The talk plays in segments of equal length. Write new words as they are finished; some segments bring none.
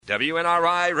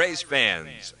WNRI race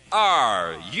fans,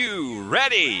 are you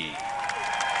ready?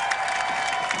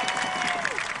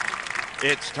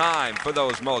 It's time for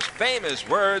those most famous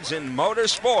words in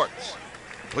motorsports.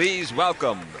 Please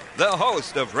welcome the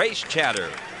host of Race Chatter,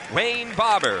 Wayne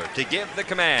Barber, to give the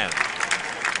command.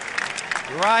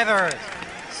 Drivers,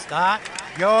 start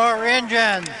your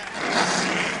engines.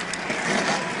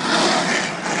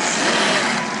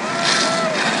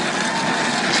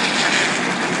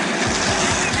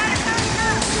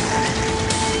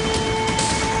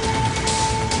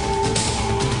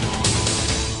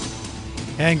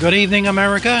 And good evening,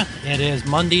 America. It is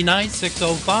Monday night,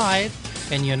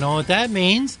 6:05, and you know what that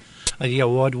means. The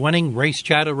award-winning Race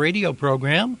Chatter radio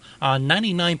program on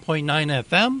 99.9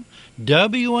 FM,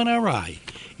 WNRI.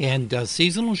 And the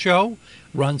seasonal show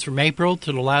runs from April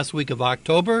to the last week of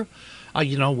October.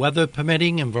 Weather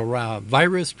permitting and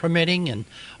virus permitting and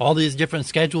all these different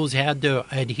schedules had to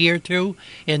adhere to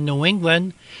in New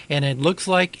England. And it looks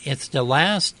like it's the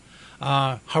last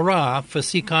hurrah for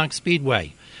Seekonk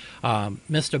Speedway.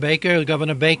 Mr. Baker,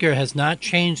 Governor Baker, has not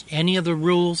changed any of the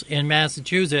rules in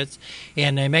Massachusetts,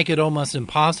 and they make it almost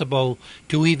impossible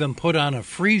to even put on a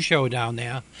free show down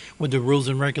there with the rules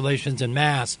and regulations in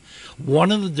Mass.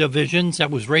 One of the divisions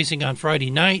that was racing on Friday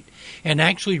night and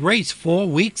actually raced 4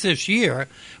 weeks this year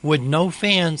with no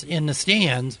fans in the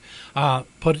stands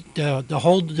put the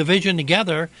whole division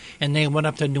together, and they went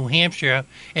up to New Hampshire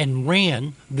and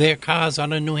ran their cars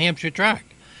on a New Hampshire track.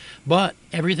 But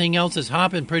everything else is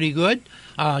hopping pretty good.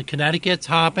 Connecticut's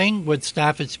hopping with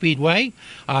Stafford Speedway.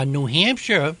 New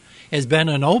Hampshire has been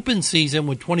an open season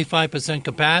with 25%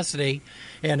 capacity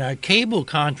and a cable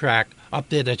contract up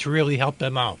there that's really helped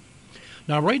them out.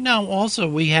 Now, right now, also,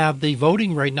 we have the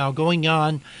voting right now going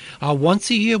on. Once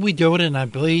a year we do it, and I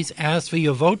please ask for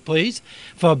your vote, please,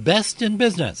 for Best in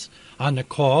Business on the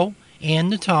call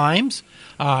and the times.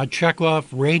 Check off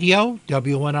radio,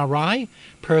 WNRI,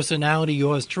 personality,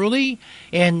 yours truly,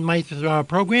 and my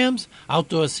programs,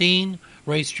 Outdoor Scene,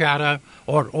 Race Chatter,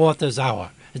 or Author's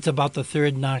Hour. It's about the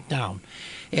third knockdown.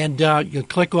 And you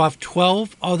click off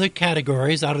 12 other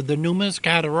categories out of the numerous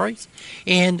categories,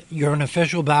 and you're an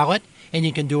official ballot, and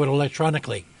you can do it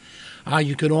electronically.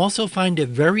 You can also find it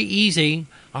very easy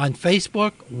on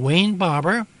Facebook, Wayne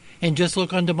Barber, and just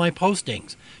look under my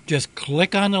postings. Just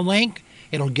click on the link.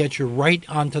 It'll get you right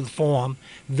onto the form.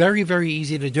 Very, very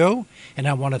easy to do, and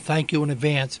I want to thank you in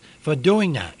advance for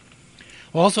doing that.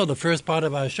 Also, the first part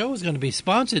of our show is going to be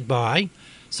sponsored by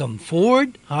some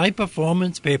Ford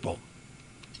high-performance people.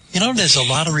 You know, there's a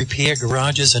lot of repair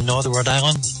garages in Northern Rhode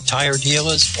Island, tire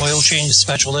dealers, oil change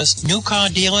specialists, new car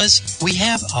dealers. We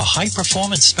have a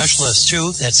high-performance specialist,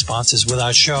 too, that sponsors with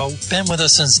our show. Been with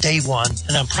us since day one,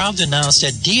 and I'm proud to announce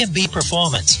that D&B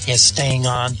Performance is staying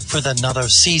on for another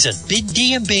season. Big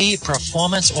D&B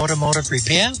Performance Automotive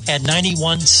Repair at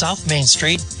 91 South Main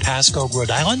Street, Pasco,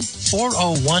 Rhode Island,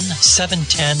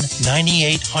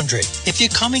 401-710-9800. If you're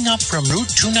coming up from Route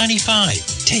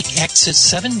 295, take exit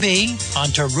 7B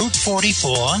onto Route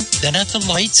 44, then at the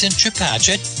lights in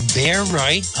Chepachet, bear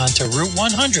right onto Route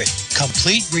 100.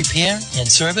 Complete repair and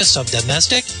service of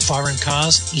domestic, foreign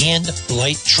cars, and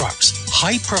light trucks.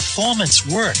 High-performance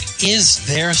work is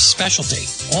their specialty.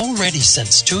 Already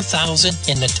since 2000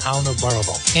 in the town of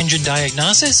Burrillville. Engine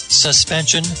diagnosis,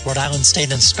 suspension, Rhode Island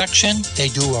State inspection. They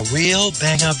do a real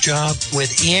bang-up job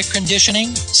with air conditioning,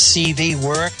 CV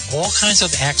work, all kinds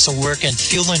of axle work, and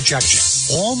fuel injection.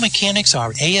 All mechanics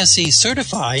are ASE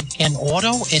certified and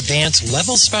auto advanced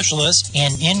level specialists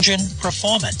in engine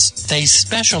performance. They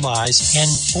specialize in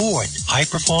Ford high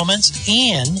performance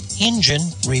and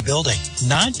engine rebuilding.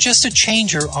 Not just a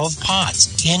changer of parts.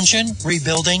 Engine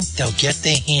rebuilding, they'll get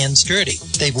their hands dirty.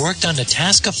 They've worked on the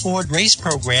Tasker Ford race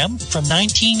program from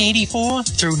 1984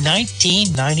 through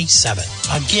 1997.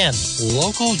 Again,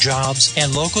 local jobs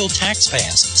and local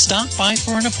taxpayers. Stop by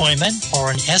for an appointment or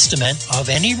an estimate of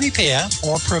any repair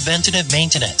or preventative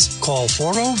maintenance. Call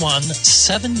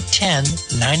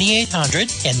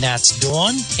 401-710-9800, and that's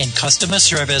Dawn in customer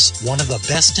service, one of the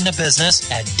best in the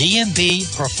business at D&B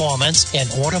Performance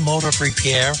and Automotive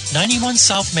Repair, 91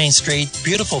 South Main Street,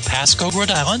 beautiful Pasco,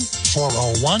 Rhode Island,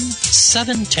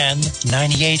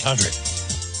 401-710-9800.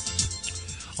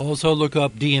 Also, look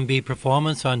up D&B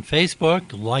Performance on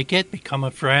Facebook, like it, become a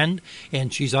friend,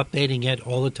 and she's updating it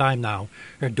all the time now.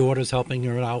 Her daughter's helping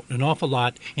her out an awful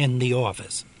lot in the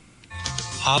office.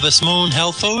 Harvest Moon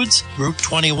Health Foods, Route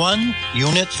 21,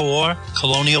 Unit 4,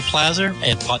 Colonial Plaza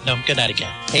in Putnam, Connecticut.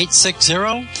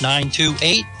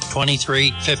 860-928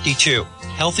 2352.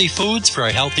 Healthy foods for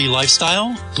a healthy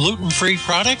lifestyle, gluten-free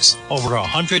products, over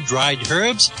 100 dried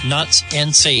herbs, nuts,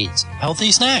 and seeds.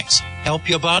 Healthy snacks help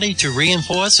your body to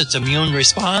reinforce its immune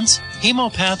response.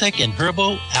 Hemopathic and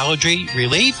herbal allergy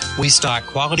relief. We stock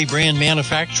quality brand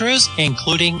manufacturers,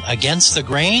 including Against the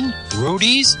Grain,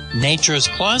 Rudy's, Nature's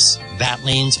Plus,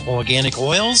 Vatline's Organic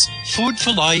Oils, Food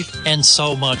for Life, and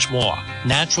so much more.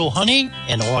 Natural honey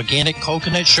and organic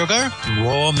coconut sugar,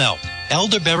 raw milk.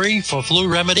 Elderberry for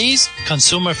flu remedies.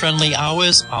 Consumer-friendly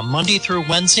hours are Monday through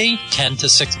Wednesday, 10 to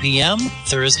 6 p.m.,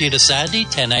 Thursday to Saturday,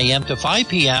 10 a.m. to 5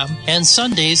 p.m., and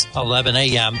Sundays, 11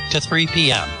 a.m. to 3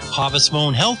 p.m.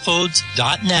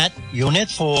 HarvestMoonHealthFoods.net, Unit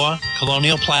 4,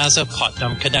 Colonial Plaza,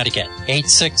 Putnam, Connecticut.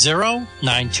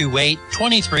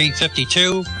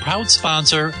 860-928-2352. Proud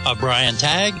sponsor of Brian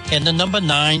Tagg and the number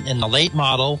 9 in the late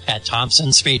model at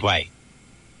Thompson Speedway.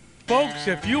 Folks,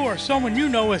 if you or someone you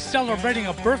know is celebrating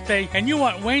a birthday and you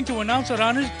want Wayne to announce it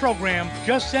on his program,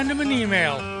 just send him an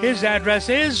email. His address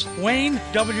is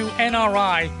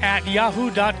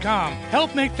WayneWNRI@yahoo.com.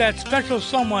 Help make that special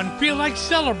someone feel like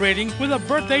celebrating with a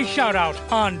birthday shout-out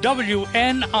on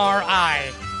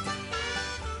WNRI.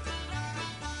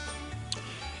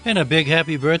 And a big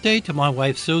happy birthday to my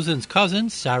wife Susan's cousin,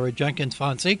 Sarah Jenkins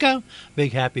Fonseca.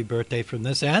 Big happy birthday from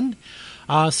this end.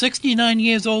 69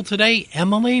 years old today,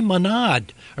 Emily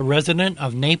Menard, a resident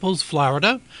of Naples,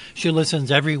 Florida. She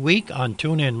listens every week on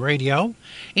TuneIn Radio.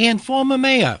 And former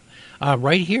mayor,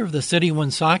 right here of the city of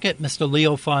Woonsocket, Mr.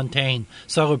 Leo Fontaine,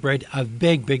 celebrate a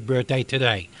big, big birthday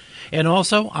today. And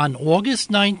also on August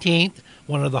 19th,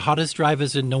 one of the hottest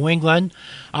drivers in New England,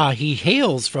 he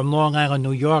hails from Long Island,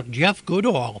 New York, Jeff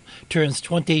Goodall, turns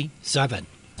 27.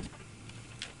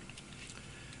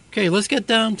 Okay, let's get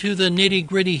down to the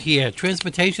nitty-gritty here.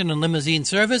 Transportation and limousine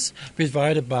service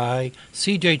provided by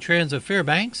CJ Trans of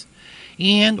Fairbanks.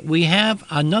 And we have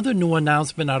another new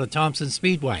announcement out of Thompson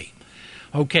Speedway.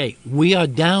 Okay, we are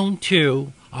down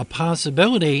to a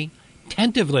possibility,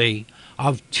 tentatively,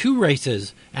 of 2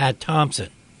 races at Thompson.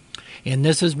 And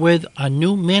this is with a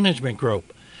new management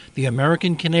group. The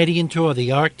American Canadian Tour,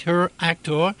 the Actor,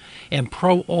 and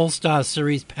Pro All-Star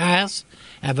Series Pass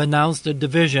have announced the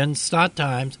division start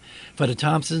times for the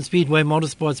Thompson Speedway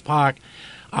Motorsports Park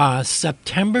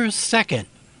September 2nd,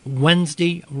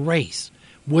 Wednesday race,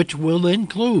 which will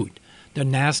include the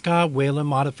NASCAR Whelen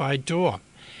Modified Tour.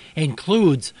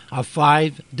 Includes a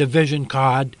 5-division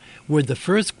card with the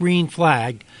first green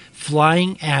flag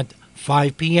flying at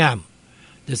 5 p.m.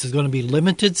 This is going to be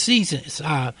limited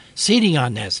seating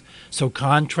on this, so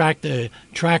contract the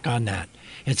track on that.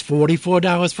 It's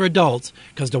 $44 for adults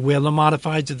because the Whelen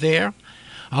Modifieds are there.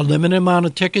 A limited amount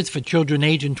of tickets for children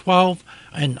aged 12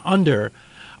 and under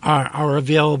are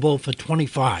available for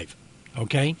 $25.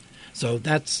 Okay, so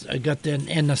that's got the.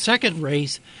 And the second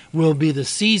race will be the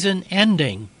season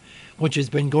ending, which has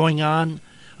been going on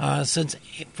since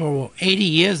for 80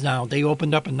 years now. They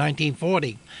opened up in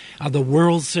 1940, the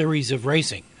World Series of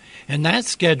Racing. And that's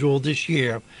scheduled this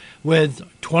year with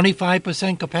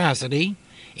 25% capacity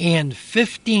and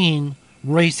 15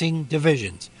 racing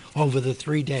divisions over the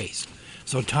 3 days.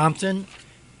 So Thompson,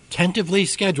 tentatively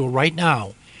scheduled right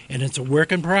now, and it's a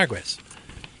work in progress.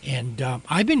 And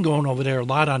I've been going over there a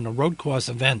lot on the road course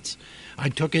events. I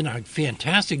took in a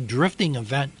fantastic drifting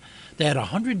event that had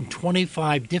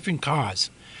 125 different cars.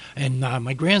 And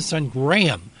my grandson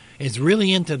Graham is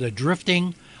really into the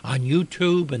drifting on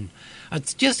YouTube, and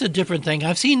it's just a different thing.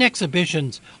 I've seen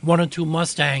exhibitions, 1 or 2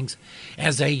 Mustangs,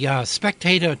 as a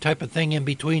spectator type of thing in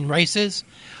between races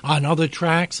on other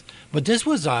tracks. But this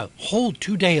was a whole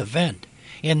 2-day event,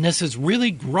 and this is really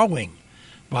growing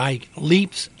by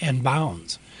leaps and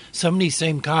bounds. Some of these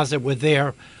same cars that were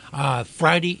there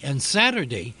Friday and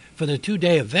Saturday for the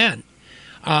 2-day event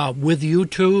with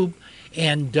YouTube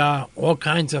and all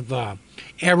kinds of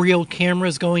aerial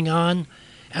cameras going on.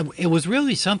 It was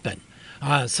really something.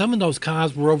 Some of those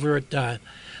cars were over at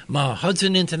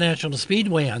Hudson International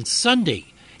Speedway on Sunday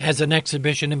as an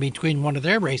exhibition in between one of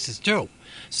their races, too.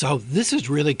 So this is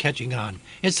really catching on.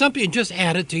 It's something, just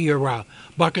add it to your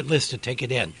bucket list to take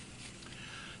it in.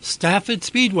 Stafford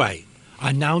Speedway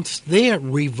announced their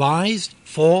revised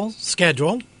fall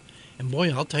schedule. And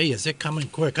boy, I'll tell you, is it coming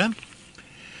quicker.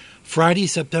 Friday,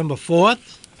 September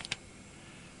 4th.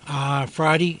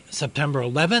 Friday, September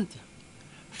 11th.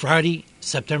 Friday,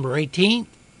 September 18th,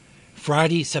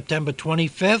 Friday, September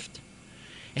 25th,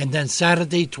 and then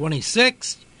Saturday,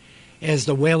 26th, is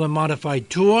the Whelen Modified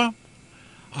Tour.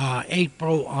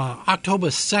 October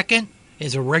 2nd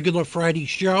is a regular Friday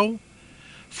show.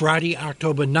 Friday,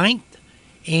 October 9th,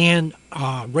 and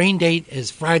rain date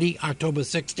is Friday, October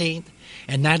 16th,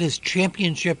 and that is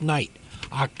championship night.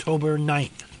 October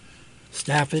 9th.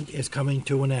 Stafford is coming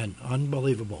to an end.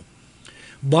 Unbelievable.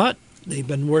 But they've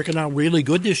been working out really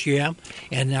good this year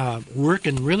and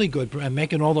working really good and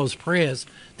making all those prayers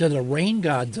to the rain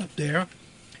gods up there.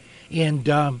 And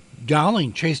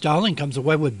Chase Darling comes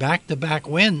away with back-to-back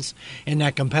wins in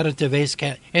that competitive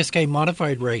SK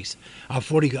Modified race, a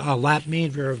 40-lap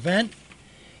major event,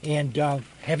 and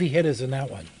heavy hitters in that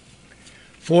one.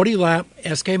 40-lap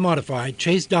SK Modified.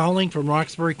 Chase Darling from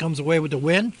Roxbury comes away with the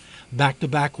win,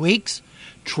 back-to-back weeks.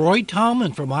 Troy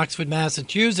Tallman from Oxford,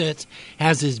 Massachusetts,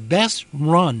 has his best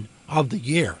run of the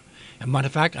year. As a matter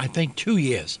of fact, I think 2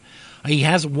 years. He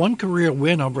has one career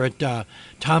win over at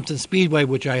Thompson Speedway,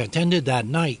 which I attended that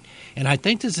night. And I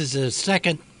think this is his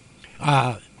second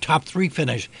top 3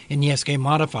 finish in the SK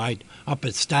Modified up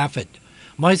at Stafford.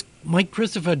 Mike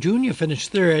Christopher Jr.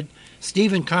 finished third.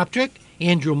 Stephen Kopchik,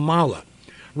 Andrew Mahler.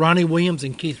 Ronnie Williams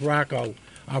and Keith Rocco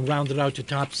rounded out to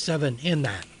top 7 in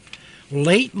that.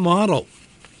 Late model.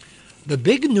 The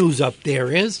big news up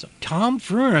there is Tom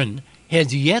Fern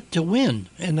has yet to win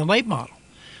in the late model.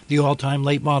 The all-time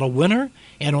late model winner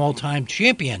and all-time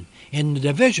champion in the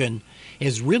division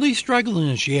is really struggling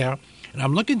this year. And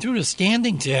I'm looking through the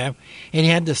standings here, and he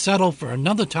had to settle for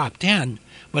another top 10,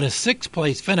 but a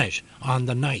 6th-place finish on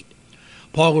the night.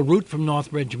 Paul LaRoute from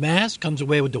Northbridge, Mass. comes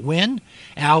away with the win.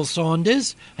 Al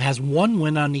Saunders has 1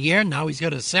 win on the year. Now he's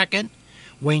got a 2nd.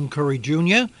 Wayne Curry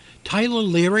Jr., Tyler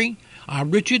Leary,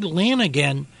 Richard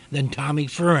Lanigan, then Tommy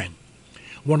Fern.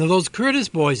 One of those Curtis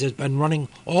boys has been running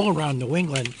all around New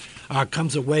England,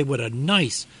 comes away with a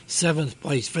nice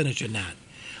 7th-place finish in that.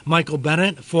 Michael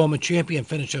Bennett, former champion,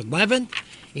 finished 11th,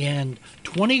 and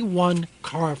 21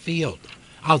 car field.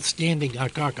 Outstanding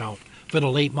car count for the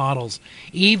late models,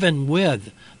 even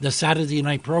with the Saturday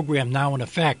night program now in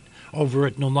effect over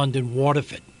at New London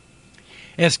Waterford.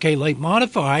 SK Late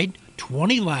Modified,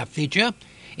 20-lap feature,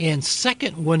 and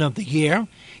 2nd win of the year.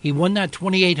 He won that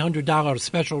 $2,800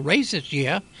 special race this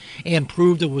year and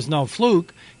proved it was no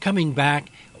fluke, coming back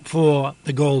for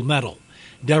the gold medal.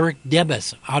 Derek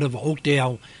Debus out of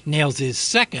Oakdale nails his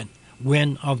 2nd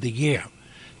win of the year.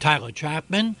 Tyler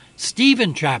Chapman,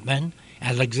 Stephen Chapman,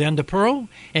 Alexander Pearl,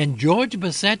 and George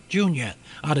Bassett Jr.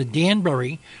 out of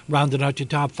Danbury rounded out to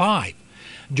top 5.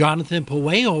 Jonathan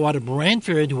Pueyo out of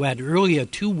Brantford, who had earlier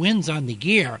 2 wins on the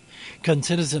year,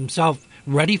 considers himself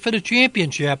ready for the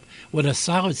championship with a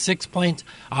solid 6 points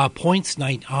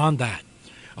night on that.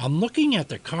 I'm looking at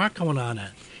the car count on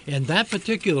it. In that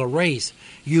particular race,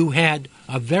 you had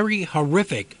a very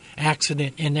horrific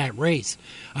accident in that race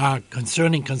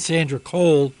concerning Cassandra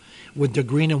Cole with the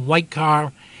green and white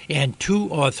car and 2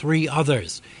 or 3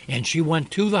 others. And she went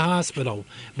to the hospital,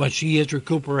 but she is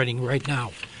recuperating right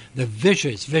now. The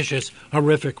vicious,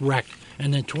 horrific wreck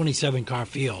in the 27-car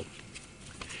field.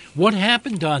 What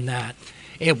happened on that?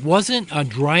 It wasn't a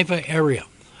driver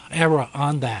error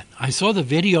on that. I saw the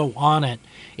video on it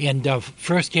and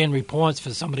first-hand reports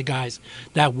for some of the guys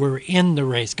that were in the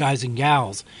race, guys and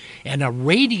gals, and a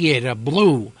radiator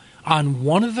blew on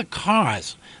one of the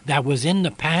cars that was in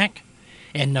the pack,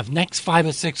 and the next 5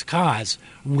 or 6 cars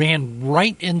ran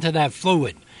right into that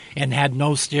fluid and had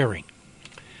no steering.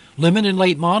 Limited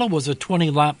Late Model was a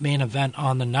 20-lap main event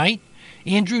on the night.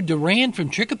 Andrew Duran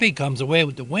from Chicopee comes away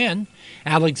with the win.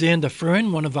 Alexander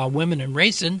Fern, one of our women in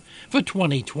racing for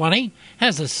 2020,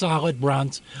 has a solid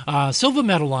bronze silver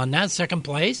medal on that, 2nd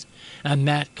place. And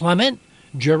Matt Clement,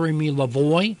 Jeremy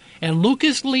Lavoie, and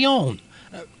Lucas Leone,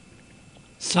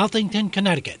 Southington,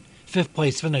 Connecticut, 5th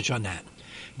place finish on that.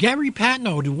 Gary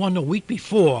Patno, who won the week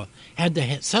before, had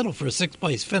to settle for a 6th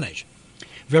place finish.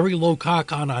 Very low car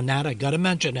count on that, I got to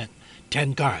mention it,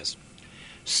 10 cars.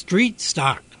 Street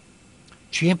Stock.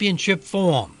 Championship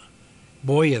form.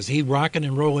 Boy, is he rocking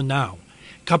and rolling now.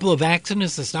 Couple of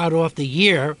accidents to start off the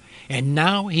year, and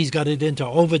now he's got it into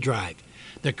overdrive.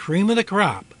 The cream of the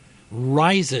crop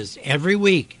rises every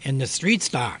week in the street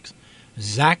stocks.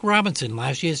 Zach Robinson,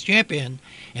 last year's champion,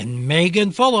 and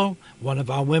Megan Fuller, one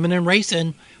of our women in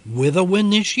racing, with a win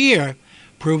this year,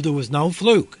 proved it was no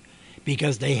fluke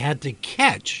because they had to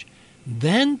catch,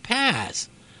 then pass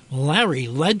Larry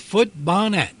Leadfoot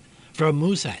Barnett from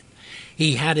Moosehead.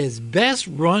 He had his best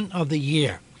run of the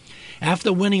year.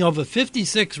 After winning over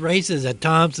 56 races at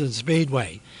Thompson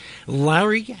Speedway,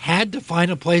 Larry had to find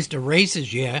a place to race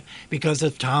this year because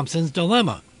of Thompson's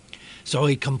dilemma. So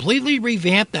he completely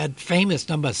revamped that famous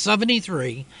number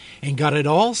 73 and got it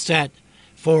all set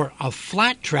for a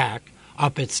flat track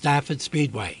up at Stafford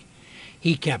Speedway.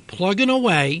 He kept plugging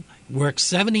away, worked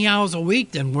 70 hours a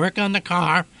week, then work on the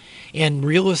car and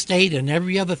real estate and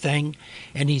every other thing,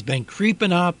 and he's been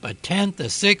creeping up a 10th, a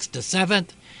 6th, a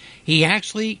 7th. He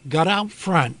actually got out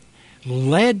front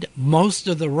led most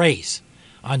of the race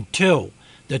until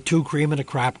the 2 Cream of the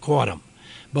Crop caught him.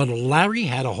 But Larry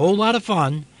had a whole lot of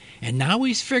fun, and now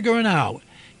he's figuring out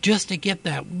just to get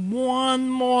that one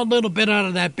more little bit out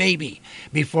of that baby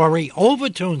before he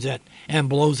overtunes it and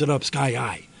blows it up sky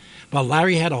high. But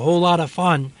Larry had a whole lot of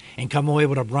fun and come away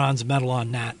with a bronze medal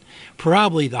on that.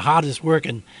 Probably the hardest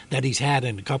working that he's had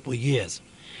in a couple of years.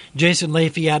 Jason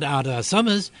Lafayette out of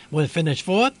Summers will finish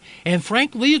 4th, and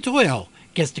Frank Leotoil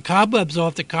gets the cobwebs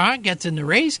off the car, gets in the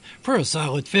race for a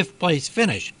solid 5th place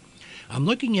finish. I'm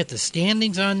looking at the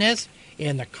standings on this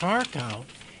and the car count,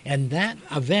 and that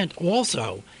event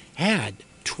also had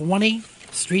 20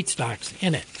 street stocks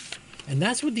in it. And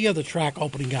that's with the other track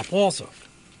opening up also.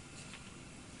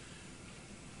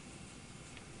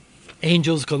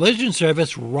 Angels Collision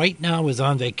Service right now is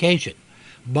on vacation.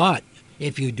 But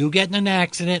if you do get in an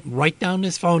accident, write down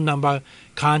this phone number,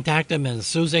 contact them, and as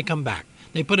soon as they come back.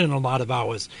 They put in a lot of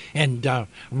hours. And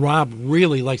Rob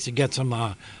really likes to get some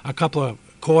a couple of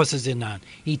courses in on.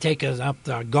 He takes us up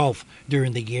the golf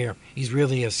during the year. He's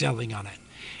really selling on it.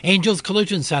 Angels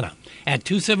Collision Center at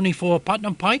 274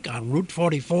 Putnam Pike on Route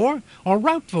 44 or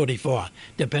Route 44,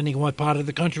 depending on what part of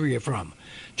the country you're from.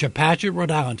 Chepachet,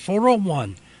 Rhode Island,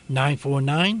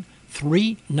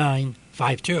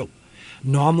 401-949-3952.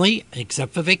 Normally,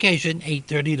 except for vacation,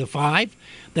 8:30 to 5.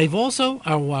 They've also,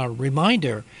 a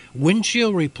reminder,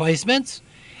 windshield replacements,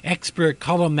 expert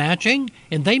color matching,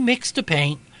 and they mix the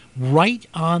paint right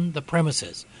on the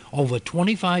premises. Over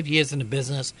 25 years in the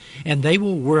business, and they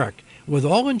will work with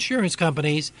all insurance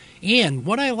companies. And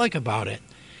what I like about it,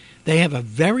 they have a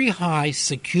very high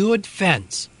secured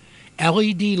fence,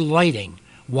 LED lighting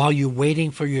while you're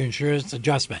waiting for your insurance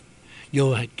adjustment.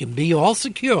 You can be all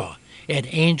secure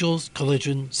at Angels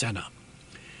Collision Center.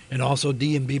 And also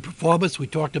D&B Performance, we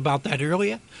talked about that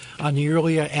earlier on the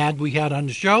earlier ad we had on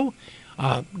the show.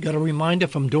 Got a reminder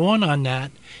from Dawn on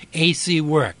that. AC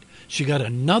worked. She got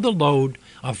another load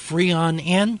of Freon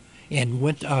in,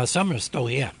 and summer's still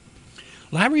here.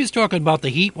 Larry is talking about the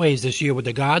heat waves this year with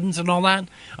the gardens and all that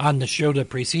on the show that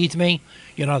precedes me.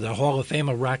 You know, the Hall of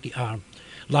Famer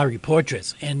Larry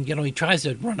Portraits. And, you know, he tries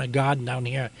to run a garden down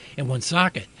here in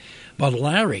Woonsocket. But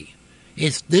Larry,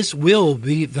 this will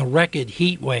be the record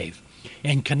heat wave.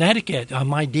 In Connecticut, on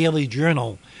my daily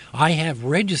journal, I have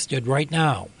registered right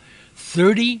now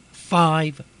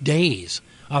 35 days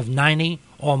of 90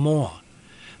 or more.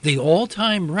 The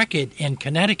all-time record in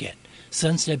Connecticut,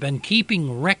 since they've been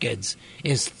keeping records,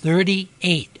 is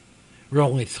 38. We're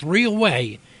only 3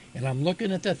 away, and I'm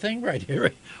looking at the thing right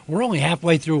here. We're only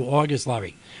halfway through August,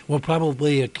 Larry. We'll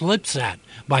probably eclipse that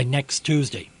by next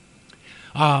Tuesday.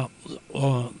 Let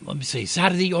me see,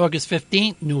 Saturday, August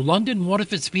 15th, New London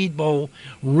Waterford Speed Bowl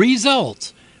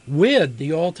results with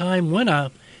the all-time winner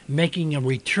making a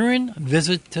return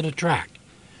visit to the track.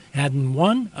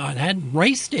 Hadn't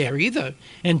raced there either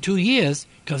in 2 years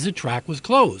because the track was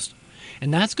closed.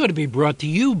 And that's going to be brought to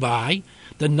you by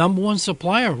the #1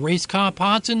 supplier of race car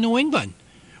parts in New England,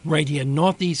 right here,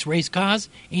 Northeast Race Cars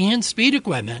and Speed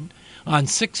Equipment on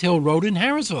 6 Hill Road in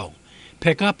Harrisville.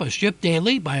 Pick up or ship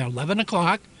daily by 11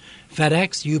 o'clock,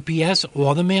 FedEx, UPS,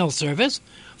 or the mail service,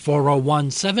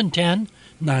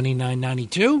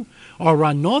 401-710-9992, or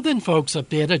our northern folks up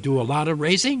there that do a lot of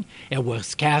racing at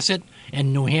Wiscasset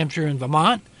and New Hampshire and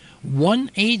Vermont,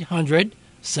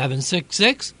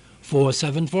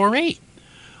 1-800-766-4748.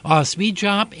 Our Speed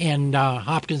Shop and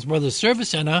Hopkins Brothers Service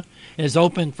Center is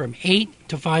open from 8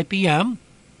 to 5 p.m.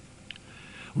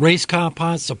 Race car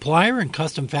parts supplier and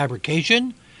custom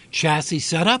fabrication, chassis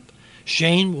setup.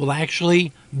 Shane will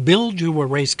actually build you a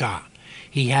race car.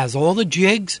 He has all the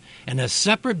jigs and a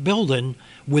separate building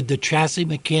with the chassis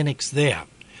mechanics there.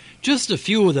 Just a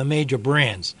few of the major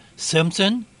brands: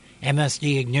 Simpson,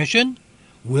 MSD Ignition,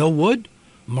 Willwood,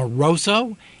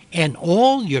 Moroso, and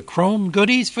all your chrome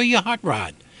goodies for your hot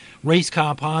rod. Race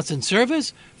car parts and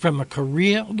service from a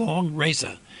career-long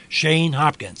racer, Shane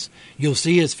Hopkins. You'll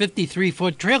see his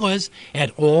 53-foot trailers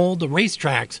at all the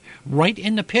racetracks right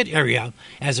in the pit area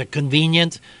as a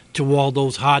convenience to all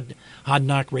those hard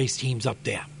knock race teams up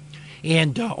there.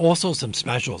 And also some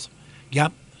specials.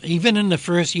 Yep, even in the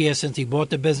first year since he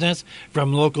bought the business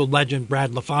from local legend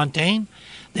Brad LaFontaine,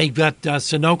 they've got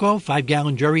Sunoco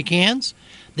 5-gallon jerry cans.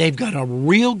 They've got a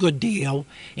real good deal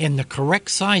in the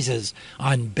correct sizes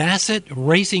on Bassett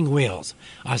racing wheels,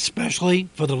 especially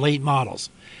for the late models.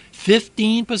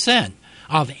 15%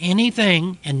 of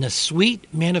anything in the Sweet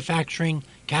manufacturing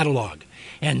catalog.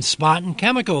 And Spartan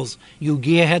Chemicals, you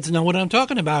gearheads know what I'm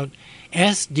talking about,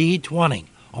 SD20,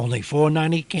 only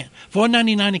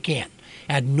 $4.99 a can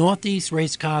at Northeast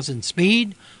Race Cars and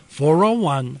Speed,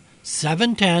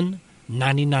 401-710-9992.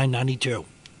 $99.92.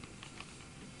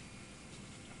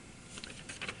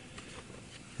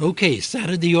 Okay,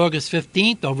 Saturday, August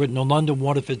 15th, over at the London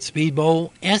Waterford Speed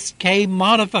Bowl, SK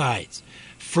Modifieds.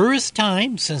 First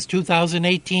time since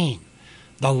 2018.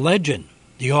 The legend,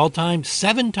 the all-time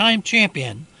 7-time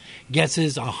champion, gets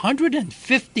his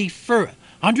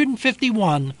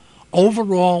 151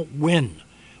 overall win.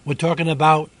 We're talking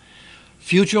about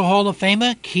future Hall of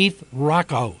Famer Keith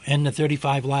Rocco in the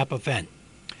 35-lap event.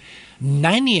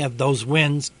 90 of those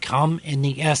wins come in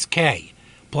the SK.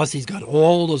 Plus, he's got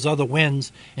all those other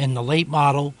wins in the late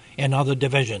model and other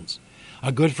divisions.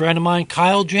 A good friend of mine,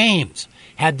 Kyle James,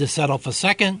 had to settle for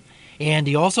second, and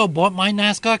he also bought my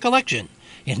NASCAR collection.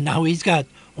 And now he's got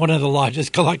one of the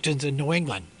largest collections in New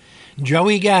England.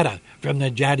 Joey Gatta from the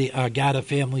Gatta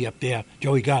family up there,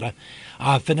 Joey Gatta,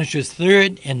 finishes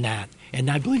third in that.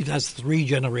 And I believe that's 3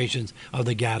 generations of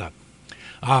the Gatta.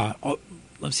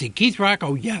 Let's see, Keith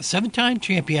Rocco, 7-time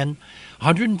champion,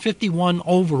 151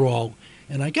 overall.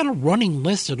 And I got a running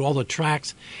list at all the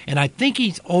tracks, and I think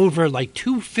he's over like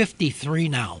 253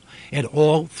 now at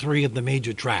all 3 of the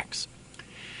major tracks.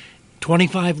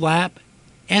 25-lap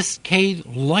SK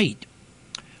Light.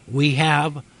 We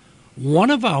have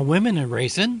one of our women in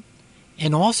racing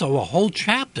and also a whole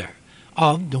chapter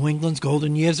of New England's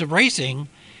Golden Years of Racing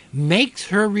makes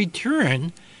her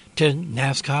return to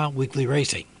NASCAR Weekly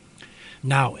Racing.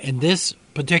 Now, in this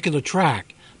particular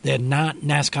track, they're not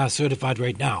NASCAR certified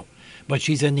right now, but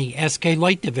she's in the SK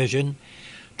Light division.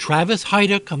 Travis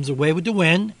Hyder comes away with the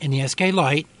win in the SK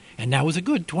Light, and that was a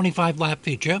good 25-lap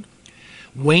feature.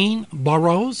 Wayne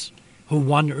Burrows, who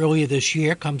won earlier this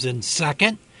year, comes in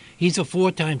second. He's a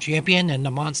 4-time champion in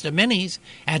the Monster Minis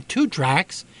at 2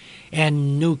 tracks.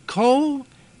 And Nicole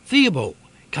Theobald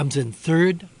comes in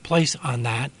 3rd place on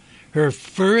that, her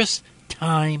first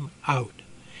time out.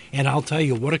 And I'll tell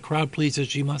you, what a crowd pleaser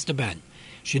she must have been.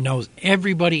 She knows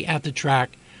everybody at the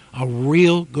track. A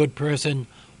real good person.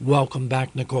 Welcome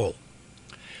back, Nicole.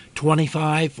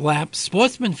 25-lap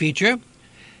sportsman feature.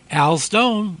 Al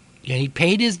Stone, and he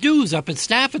paid his dues up at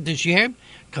Stafford this year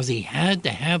because he had to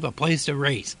have a place to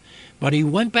race. But he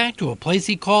went back to a place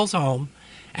he calls home.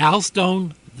 Al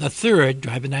Stone III,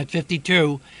 driving that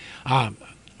 52,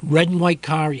 red and white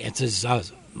car. It's his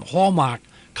hallmark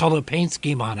color paint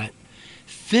scheme on it.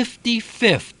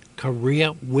 55th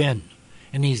career win.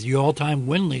 And he's the all-time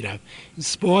win leader,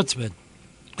 sportsman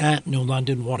at New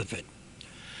London Waterford.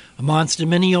 A Monster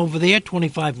Mini over there,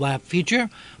 25-lap feature.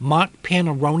 Mark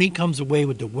Panarone comes away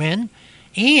with the win.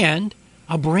 And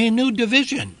a brand-new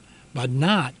division, but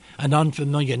not an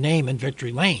unfamiliar name in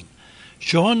Victory Lane.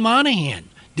 Sean Monahan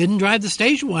didn't drive the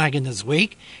station wagon this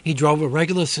week. He drove a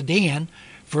regular sedan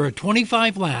for a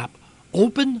 25-lap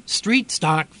open street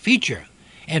stock feature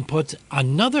and puts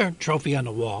another trophy on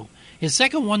the wall. His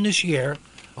second one this year,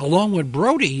 along with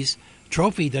Brody's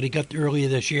trophy that he got earlier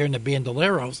this year in the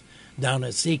Bandoleros down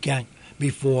at Seekonk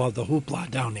before the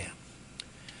hoopla down there.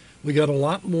 We got a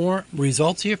lot more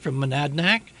results here from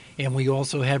Monadnock, and we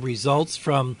also have results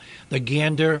from the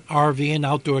Gander RV and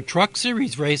Outdoor Truck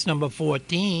Series race number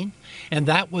 14, and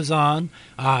that was on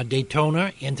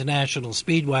Daytona International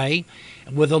Speedway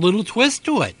with a little twist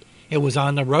to it. It was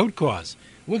on the road course.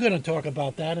 We're going to talk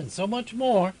about that and so much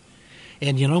more.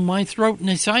 And, you know, my throat and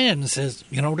the sinus says,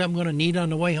 you know what I'm going to need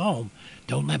on the way home?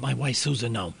 Don't let my wife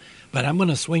Susan know. But I'm going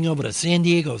to swing over to San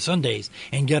Diego Sundays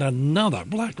and get another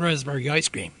black raspberry ice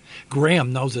cream.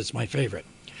 Graham knows it's my favorite.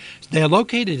 They're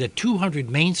located at 200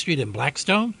 Main Street in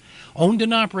Blackstone, owned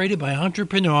and operated by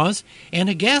entrepreneurs, and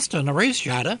a guest on the race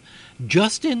chatter,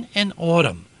 Justin and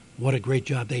Autumn. What a great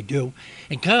job they do,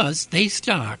 because they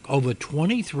stock over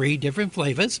 23 different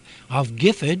flavors of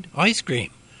Gifford ice cream.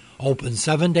 Open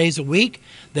 7 days a week.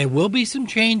 There will be some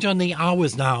change on the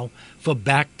hours now for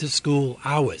back-to-school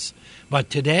hours. But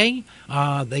today,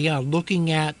 they are looking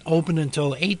at open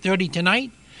until 8:30 tonight,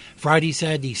 Friday,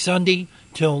 Saturday, Sunday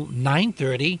till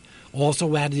 9:30.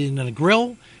 Also added in a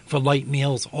grill for light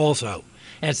meals also.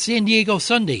 At San Diego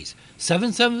Sundays,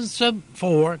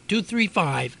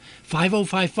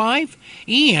 774-235-5055.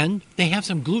 And they have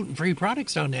some gluten-free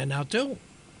products down there now, too.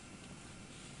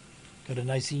 Got a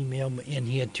nice email in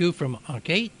here, too, from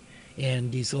Kate.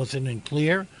 And he's listening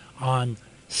clear on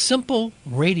Simple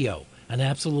Radio, an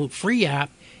absolute free app.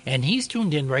 And he's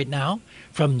tuned in right now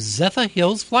from Zephyr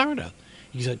Hills, Florida.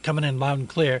 He's coming in loud and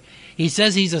clear. He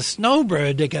says he's a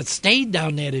snowbird that got stayed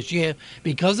down there this year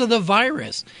because of the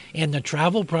virus and the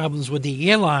travel problems with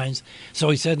the airlines. So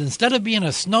he said, instead of being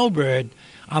a snowbird,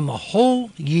 I'm a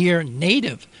whole year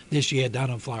native this year down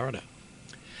in Florida.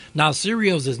 Now,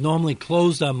 Cereals is normally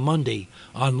closed on Monday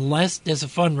unless there's a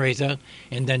fundraiser,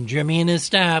 and then Jimmy and his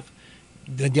staff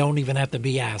They don't even have to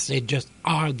be asked. They just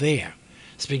are there.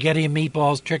 Spaghetti and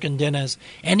meatballs, chicken dinners,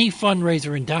 any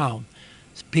fundraiser in town,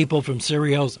 people from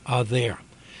Cereals are there.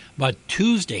 But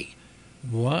Tuesday,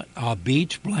 what a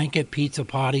beach blanket pizza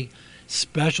party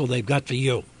special they've got for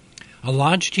you. A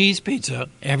large cheese pizza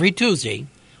every Tuesday,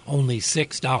 only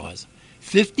 $6.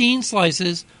 15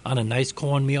 slices on a nice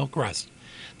cornmeal crust.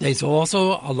 They're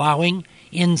also allowing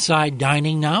inside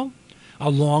dining now,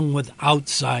 along with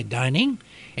outside dining.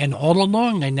 And all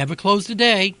along, they never closed a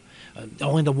day.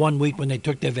 Only the 1 week when they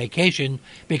took their vacation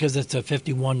because it's a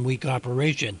 51-week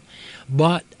operation.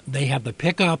 But they have the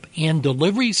pickup and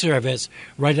delivery service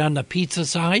right on the pizza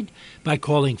side by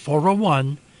calling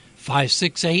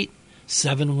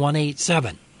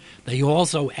 401-568-7187. They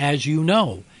also, as you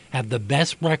know, have the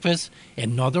best breakfast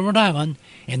in Northern Rhode Island,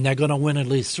 and they're going to win at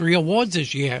least 3 awards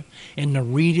this year in the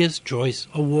Reader's Choice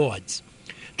Awards.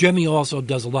 Jimmy also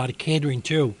does a lot of catering,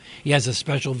 too. He has a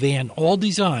special van all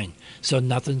designed so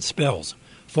nothing spills.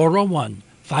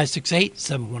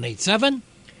 401-568-7187.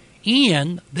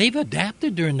 And they've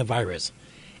adapted during the virus.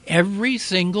 Every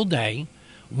single day,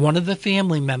 one of the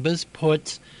family members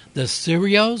puts the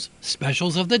Cereals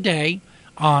specials of the day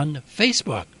on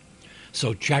Facebook.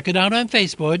 So check it out on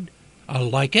Facebook.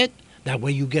 Like it. That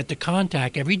way you get the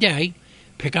contact every day.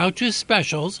 Pick out your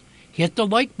specials. Hit the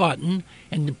like button.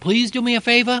 And please do me a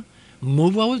favor.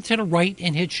 Move over to the right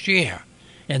and hit share.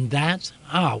 And that's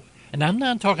how. And I'm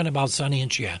not talking about Sonny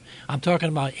and Cher. I'm talking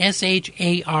about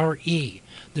SHARE.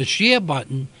 The share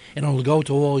button. And it'll go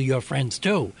to all your friends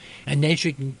too. And they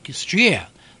should share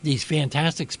these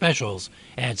fantastic specials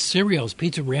at Cereals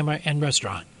Pizzerama and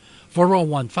Restaurant.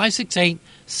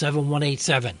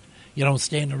 401-568-7187. You don't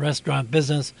stay in the restaurant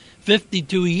business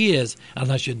 52 years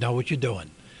unless you know what you're doing.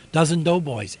 Dozen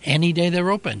Doughboys, any day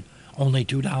they're open, only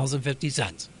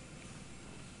 $2.50.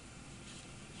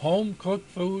 Home-cooked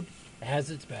food has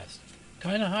its best.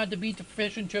 Kind of hard to beat the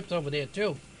fish and chips over there,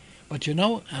 too. But you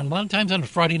know, a lot of times on a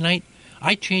Friday night,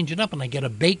 I change it up and I get a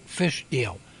baked fish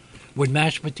deal with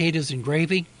mashed potatoes and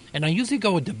gravy, and I usually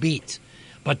go with the beets.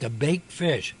 But the baked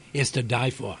fish is to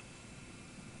die for.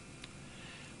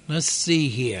 Let's see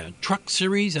here. Truck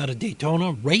Series out of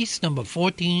Daytona, race number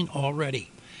 14 already.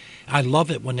 I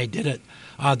love it when they did it.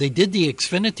 They did the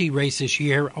Xfinity race this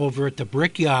year over at the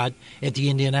Brickyard at the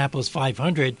Indianapolis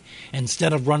 500.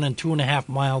 Instead of running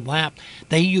 2.5-mile lap,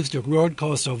 they used a road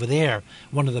course over there.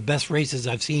 One of the best races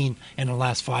I've seen in the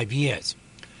last 5 years.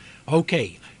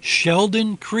 Okay,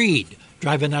 Sheldon Creed,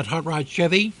 driving that Hot Rod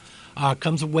Chevy,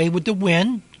 comes away with the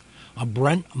win.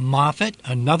 Brent Moffitt,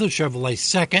 another Chevrolet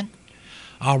second.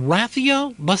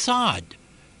 Rafael Lassard,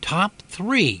 top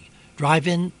 3,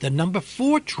 driving the number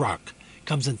 4 truck,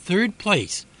 comes in 3rd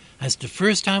place. That's the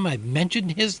first time I've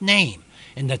mentioned his name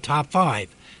in the top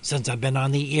 5 since I've been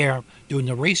on the air doing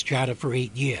the race chatter for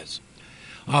 8 years.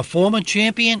 Our former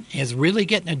champion is really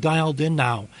getting it dialed in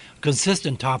now,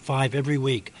 consistent top 5 every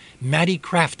week, Matty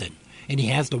Crafton, and he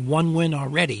has the 1 win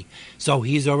already, so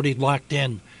he's already locked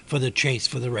in for the chase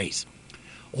for the race.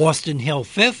 Austin Hill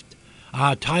 5th.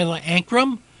 Tyler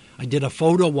Ankrum, I did a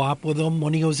photo op with him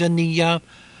when he was in the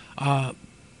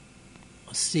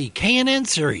K&N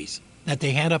series that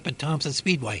they had up at Thompson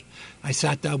Speedway. I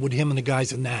sat down with him and the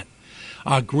guys in that.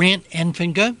 Grant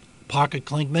Enfinger, Parker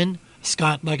Klinkman,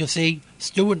 Scott Legacy,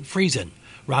 Stuart Friesen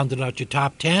rounded out your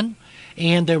top 10,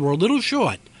 and they were a little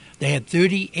short. They had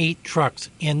 38 trucks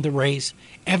in the race.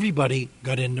 Everybody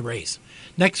got in the race.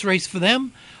 Next race for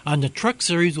them on the Truck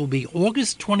Series will be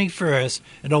August 21st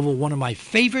and over one of my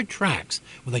favorite tracks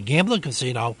with a gambling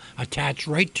casino attached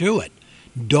right to it,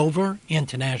 Dover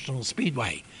International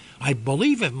Speedway. I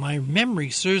believe, if my memory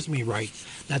serves me right,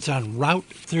 that's on Route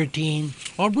 13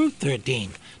 or Route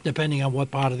 13, depending on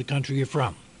what part of the country you're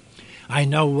from. I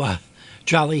know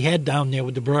Charlie Head down there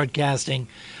with the broadcasting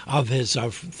of his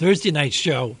Thursday night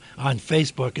show on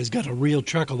Facebook has got a real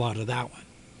chuckle out of that one.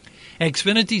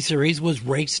 Xfinity Series was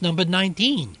race number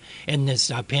 19 in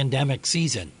this pandemic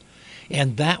season,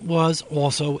 and that was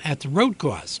also at the road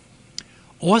course.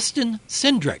 Austin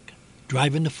Cindric,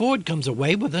 driving the Ford, comes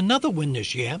away with another win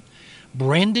this year.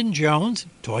 Brandon Jones,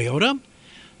 Toyota.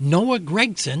 Noah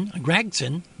Gregson,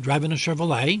 driving a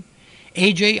Chevrolet.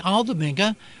 A.J.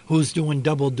 Alderminger, who's doing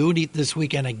double duty this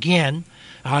weekend again.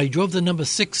 He drove the number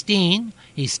 16.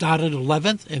 He started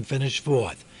 11th and finished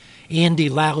 4th. Andy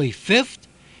Lally 5th.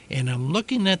 And I'm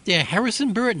looking at there,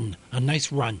 Harrison Burton, a nice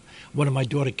run, one of my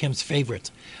daughter Kim's favorites.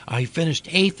 He finished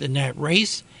 8th in that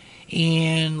race,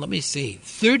 and let me see,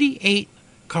 38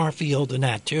 car field in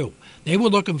that too. They were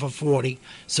looking for 40,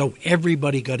 so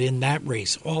everybody got in that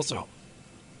race also.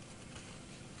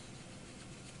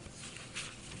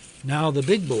 Now the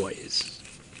big boys.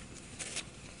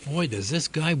 Boy, does this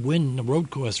guy win the road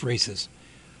course races.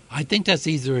 I think that's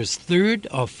either his third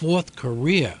or fourth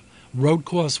career road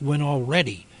course win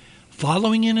already.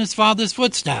 Following in his father's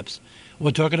footsteps,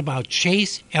 we're talking about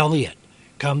Chase Elliott.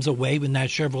 Comes away with that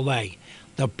Chevrolet,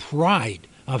 the pride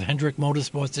of Hendrick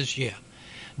Motorsports this year.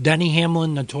 Denny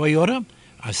Hamlin, the Toyota,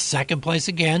 a second place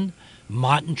again.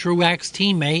 Martin Truex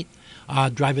teammate,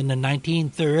 driving the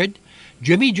 19-3rd.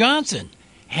 Jimmy Johnson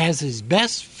has his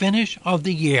best finish of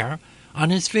the year on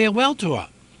his farewell tour.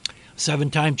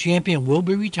 Seven-time champion will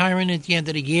be retiring at the end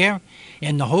of the year,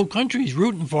 and the whole country's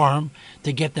rooting for him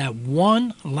to get that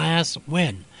one last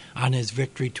win on his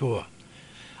victory tour.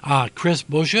 Chris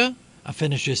Buescher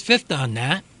finishes 5th on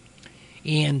that,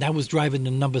 and that was driving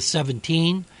the number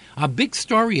 17. A big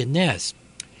story in this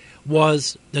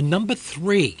was the number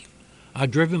 3,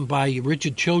 driven by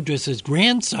Richard Childress'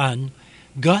 grandson,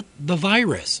 got the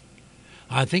virus.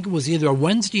 I think it was either a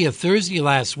Wednesday or Thursday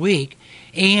last week,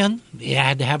 and they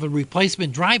had to have a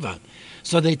replacement driver.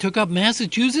 So they took up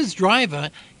Massachusetts driver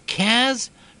Kaz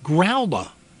Growler,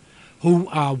 who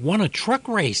won a truck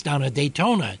race down at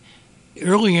Daytona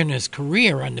earlier in his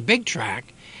career on the big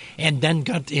track, and then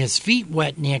got his feet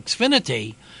wet in the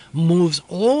Xfinity, moves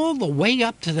all the way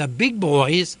up to the big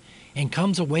boys, and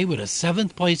comes away with a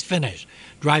 7th place finish,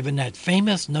 driving that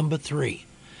famous number 3.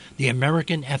 The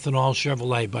American Ethanol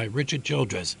Chevrolet by Richard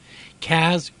Childress.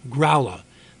 Kaz Growler.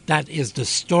 That is the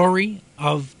story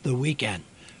of the weekend.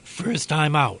 First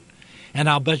time out. And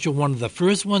I'll bet you one of the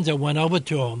first ones that went over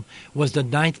to him was the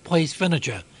 9th place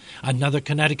finisher, another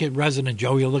Connecticut resident,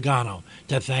 Joey Logano,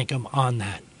 to thank him on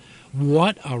that.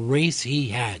 What a race he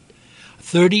had.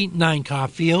 39-car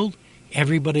field.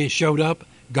 Everybody that showed up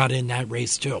got in that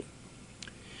race too.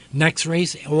 Next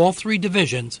race, all 3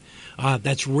 divisions.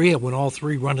 That's rare when all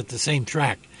 3 run at the same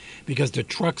track because the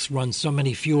trucks run so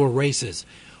many fewer races.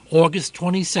 August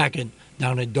 22nd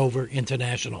down at Dover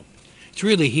International. It's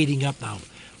really heating up now,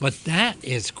 but that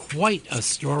is quite a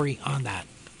story on that.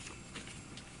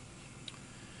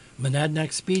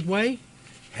 Monadnock Speedway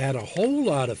had a whole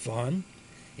lot of fun,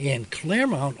 and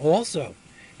Claremont also.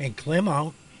 And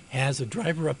Claremont has a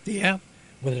driver up there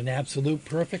with an absolute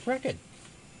perfect record.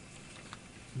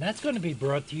 And that's going to be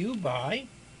brought to you by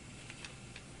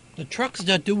the trucks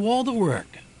that do all the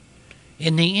work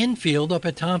in the infield up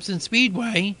at Thompson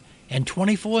Speedway and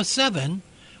 24/7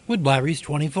 with Larry's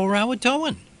 24-hour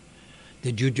towing.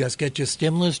 Did you just get your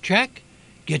stimulus check?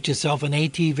 Get yourself an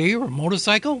ATV or a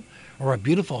motorcycle or a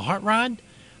beautiful hot rod?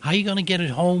 How are you going to get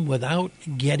it home without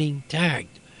getting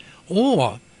tagged?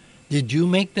 Or did you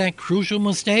make that crucial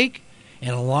mistake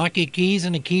and lock your keys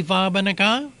in a key fob in the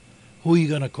car? Who are you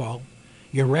going to call?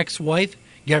 Your ex-wife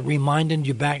get reminded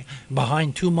you back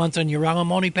behind 2 months on your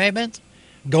alimony payments?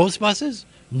 Ghostbusters?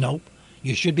 Nope.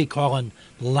 You should be calling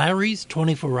Larry's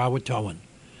 24-hour towing.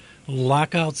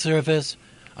 Lockout surface,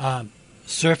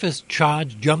 surface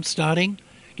charge jump starting.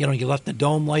 You know, you left the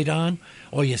dome light on,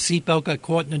 or your seatbelt got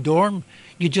caught in the door.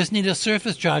 You just need a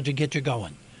surface charge to get you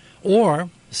going. Or,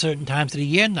 certain times of the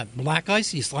year, in that black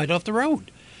ice, you slide off the road.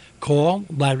 Call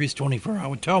Larry's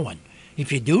 24-hour towing. If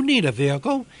you do need a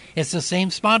vehicle, it's the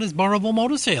same spot as Burrillville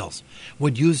Motor Sales,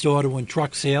 with used auto and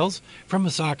truck sales from a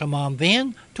soccer mom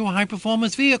van to a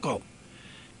high-performance vehicle.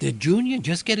 Did Junior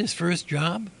just get his first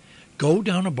job? Go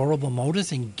down to Burrillville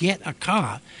Motors and get a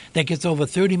car that gets over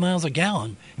 30 miles a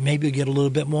gallon, and maybe you'll get a little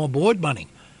bit more board money.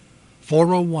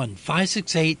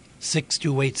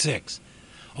 401-568-6286.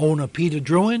 Owner Peter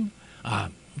Druin,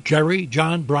 Jerry,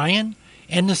 John, Brian,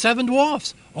 and the 7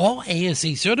 Dwarfs, all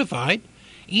ASE certified,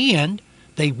 and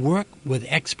they work with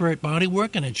expert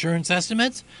bodywork and insurance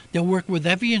estimates. They'll work with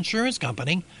every insurance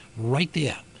company right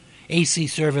there. AC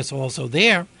service also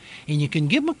there, and you can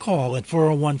give them a call at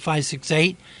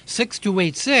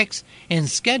 401-568-6286 and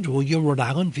schedule your Rhode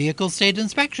Island Vehicle State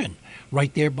Inspection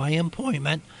right there by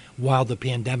appointment while the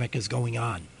pandemic is going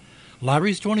on.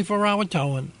 Larry's 24-hour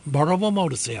towing, Burrillville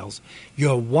Motor Sales,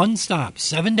 your one-stop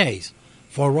 7 days,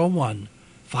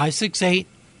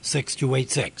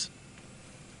 401-568-6286.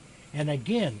 And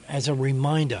again, as a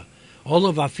reminder, all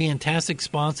of our fantastic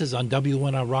sponsors on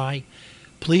WNRI,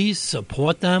 please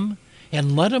support them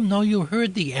and let them know you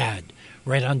heard the ad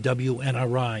right on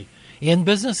WNRI. In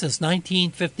business since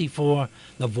 1954,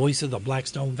 the voice of the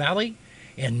Blackstone Valley,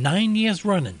 and 9 years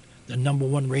running, the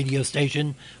 #1 radio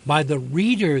station by the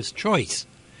Reader's Choice.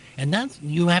 And that's,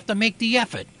 you have to make the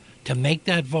effort to make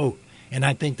that vote. And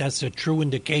I think that's a true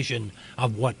indication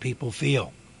of what people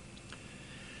feel.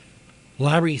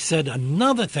 Larry said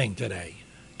another thing today.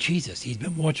 Jesus, he's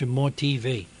been watching more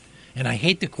TV. And I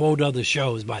hate to quote other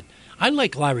shows, but I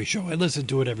like Larry's show. I listen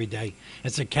to it every day.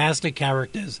 It's a cast of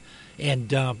characters.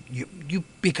 and you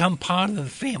become part of the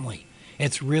family.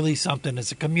 It's really something.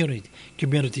 It's a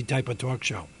community type of talk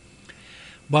show.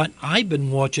 But I've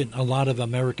been watching a lot of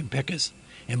American Pickers,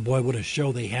 and boy, what a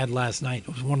show they had last night.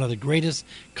 It was one of the greatest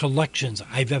collections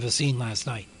I've ever seen last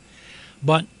night.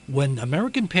 But when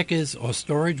American Pickers or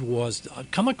Storage Wars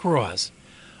come across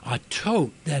a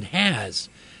tote that has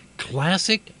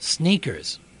classic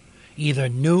sneakers, either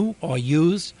new or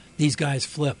used, these guys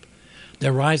flip.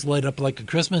 Their eyes light up like a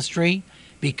Christmas tree,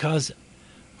 because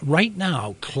right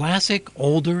now, classic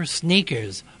older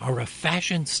sneakers are a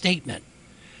fashion statement.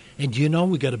 And you know,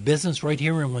 we got a business right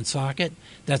here in Woonsocket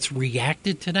that's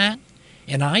reacted to that,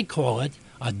 and I call it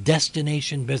a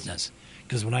destination business.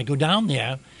 Because when I go down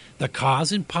there, the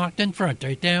cars are parked in front,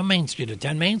 right there on Main Street, at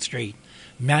 10 Main Street,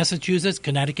 Massachusetts,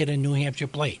 Connecticut, and New Hampshire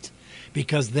plates,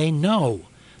 because they know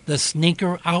the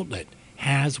sneaker outlet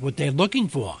has what they're looking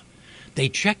for. They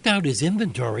checked out his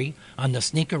inventory on the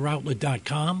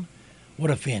sneakeroutlet.com. What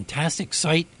a fantastic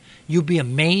site. You'll be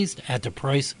amazed at the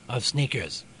price of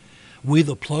sneakers. We're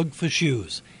the plug for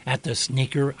shoes at the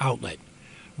Sneaker Outlet.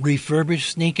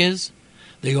 Refurbished sneakers.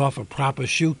 They offer proper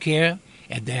shoe care,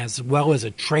 and as well as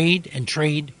a trade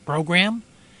program.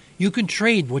 You can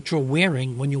trade what you're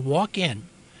wearing when you walk in.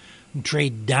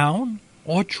 Trade down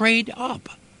or trade up,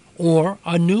 or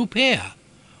a new pair.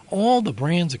 All the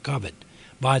brands are covered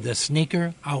by the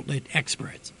Sneaker Outlet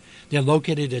experts. They're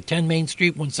located at 10 Main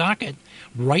Street, Woonsocket,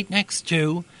 right next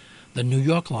to the New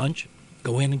York Lunch.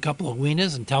 Go in a couple of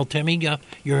wieners and tell Timmy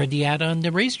you heard the ad on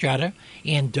the Race Chatter,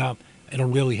 and it'll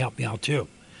really help me out too.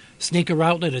 Sneaker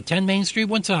Outlet at 10 Main Street,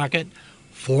 Woonsocket,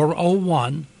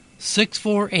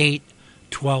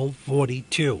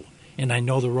 401-648-1242. And I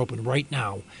know they're open right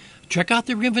now. Check out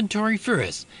their inventory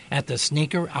first at the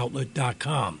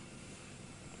sneakeroutlet.com.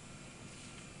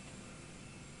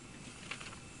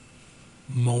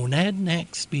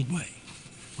 Monadnock Speedway,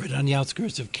 right on the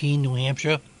outskirts of Keene, New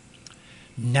Hampshire.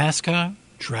 NASCAR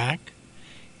track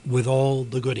with all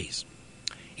the goodies.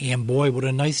 And boy, what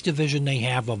a nice division they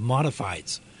have of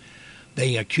modifieds.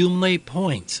 They accumulate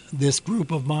points, this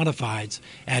group of modifieds,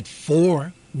 at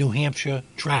 4 New Hampshire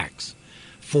tracks,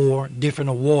 4 different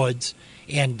awards,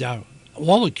 and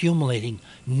all accumulating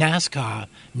NASCAR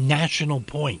national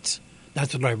points.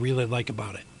 That's what I really like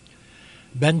about it.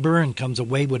 Ben Byrne comes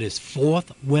away with his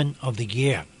 4th win of the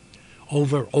year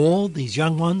over all these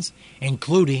young ones,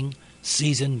 including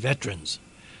seasoned veterans.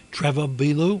 Trevor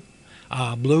Blue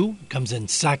comes in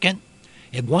 2nd.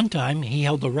 At one time, he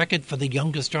held the record for the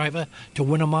youngest driver to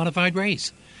win a modified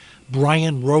race.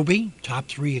 Brian Roby, top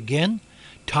 3 again.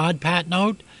 Todd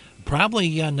Patnoe,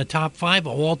 probably in the top 5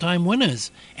 all-time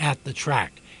winners at the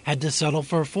track, had to settle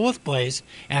for 4th place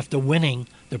after winning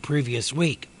the previous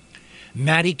week.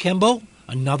 Matty Kimball,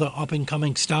 another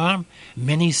up-and-coming star,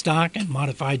 mini stock and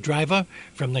modified driver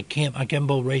from the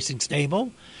Kimball Racing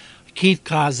Stable. Keith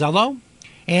Carzello,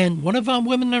 and one of our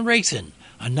women in racing,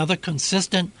 another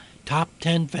consistent top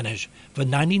 10 finish for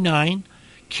 99,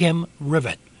 Kim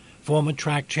Rivet, former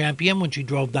track champion when she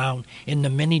drove down in the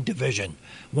mini division,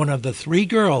 one of the 3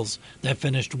 girls that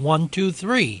finished 1, 2,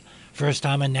 3, first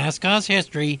time in NASCAR's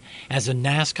history as a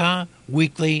NASCAR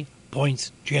weekly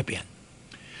points champion.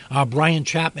 Brian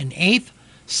Chapman 8th,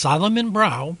 Solomon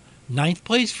Brow 9th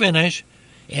place finish,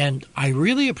 and I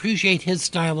really appreciate his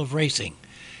style of racing,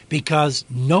 because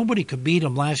nobody could beat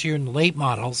him last year in the late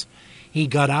models. He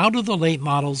got out of the late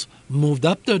models, moved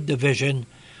up the division,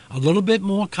 a little bit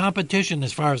more competition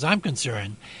as far as I'm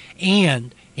concerned,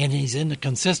 and he's in the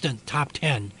consistent top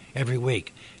 10 every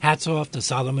week. Hats off to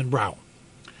Solomon Brown.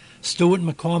 Stuart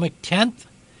McCormick 10th,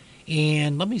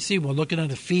 and let me see, we're looking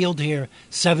at a field here,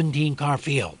 17-car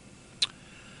field.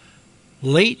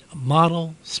 Late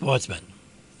model sportsman.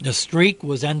 The streak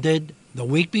was ended the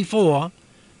week before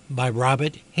by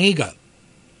Robert Hager.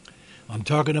 I'm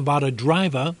talking about a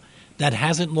driver that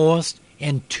hasn't lost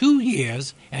in 2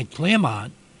 years at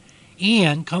Claremont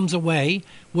and comes away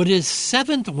with his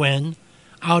 7th win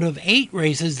out of 8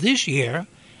 races this year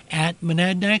at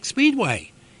Monadnock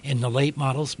Speedway in the late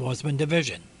model sportsman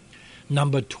division.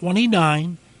 Number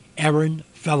 29, Aaron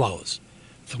Fellows.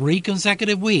 3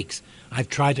 consecutive weeks I've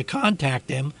tried to contact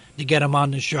him to get him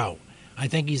on the show. I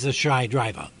think he's a shy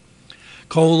driver.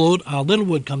 Cole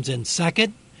Littlewood comes in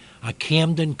 2nd.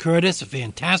 Camden Curtis, a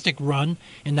fantastic run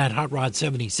in that Hot Rod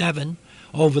 77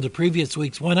 over the previous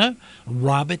week's winner,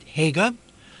 Robert Hager.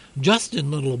 Justin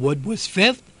Littlewood was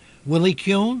 5th. Willie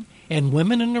Kuhn and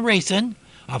Women in the Racing,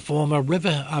 a former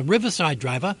Riverside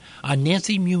driver,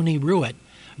 Nancy Muni-Ruitt,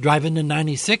 driving the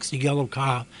 96, the yellow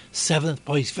car, 7th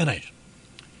place finish.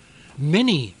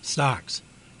 Mini stocks,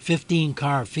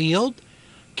 15-car field.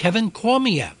 Kevin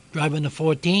Cormier, driving the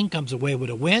 14, comes away with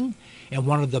a win and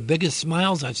one of the biggest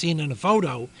smiles I've seen in a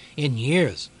photo in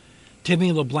years.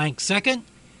 Timmy LeBlanc second,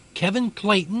 Kevin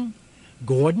Clayton,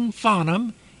 Gordon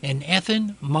Farnham, and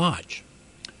Ethan March.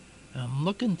 I'm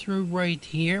looking through right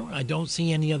here. I don't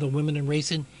see any other women in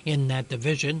racing in that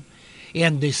division.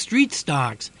 And the street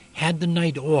stocks had the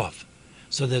night off,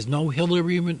 so there's no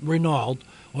Hillary Renauld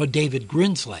or David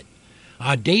Grinslet.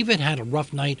 David had a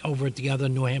rough night over at the other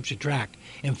New Hampshire track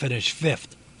and finished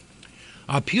 5th.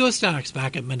 Pure Stocks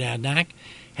back at Monadnock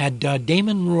had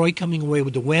Damon Roy coming away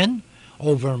with the win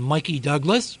over Mikey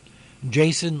Douglas,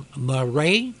 Jason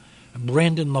LaRae,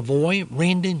 Brandon Lavoie,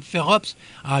 Brandon Phillips,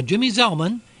 Jimmy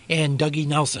Zellman, and Dougie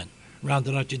Nelson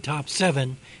rounded out your top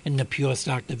 7 in the Pure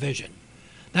Stock division.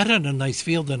 That had a nice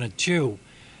field in it too,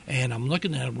 and I'm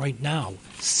looking at it right now,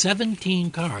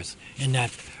 17 cars in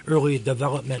that early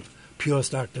development Pure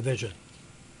Stock division.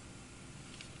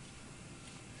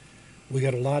 We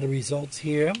got a lot of results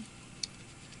here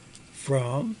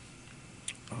from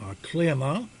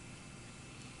Claremont,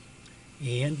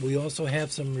 and we also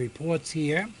have some reports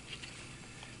here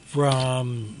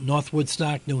from North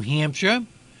Woodstock, New Hampshire.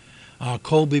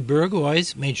 Colby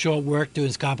Burgoyes made short work to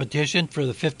his competition for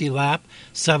the 50-lap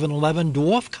 7-Eleven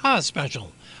Dwarf Car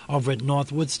Special over at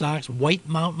North Woodstock's White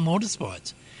Mountain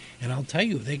Motorsports. And I'll tell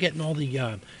you, they're getting all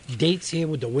the dates here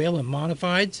with the Whelen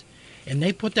Modifieds, and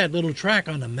they put that little track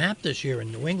on the map this year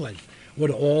in New England with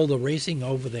all the racing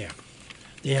over there.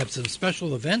 They have some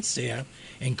special events there,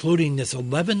 including this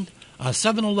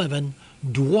 7-Eleven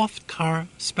Dwarf Car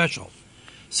Special.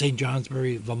 St.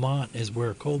 Johnsbury, Vermont is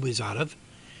where Colby's out of.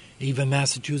 Even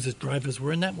Massachusetts drivers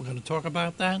were in that. We're going to talk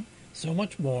about that. So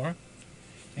much more.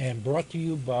 And brought to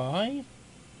you by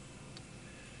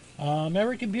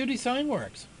American Beauty Sign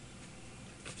Works.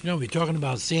 You know, we're talking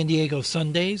about San Diego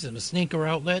Sundays and a sneaker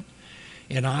outlet.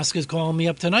 And Oscar's calling me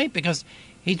up tonight because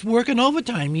he's working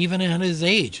overtime even at his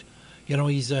age. You know,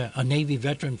 he's a Navy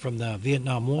veteran from the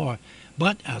Vietnam War.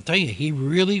 But I'll tell you, he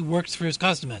really works for his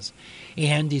customers.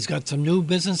 And he's got some new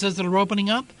businesses that are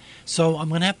opening up. So I'm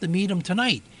going to have to meet him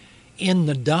tonight in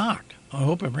the dark. I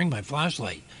hope I bring my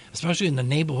flashlight, especially in the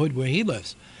neighborhood where he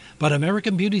lives. But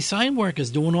American Beauty Sign Work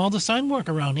is doing all the sign work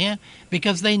around here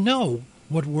because they know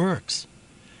what works.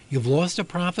 You've lost the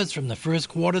profits from the first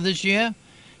quarter this year.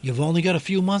 You've only got a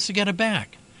few months to get it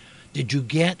back. Did you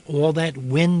get all that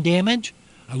wind damage?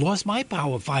 I lost my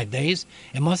power 5 days.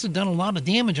 It must have done a lot of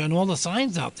damage on all the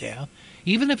signs out there,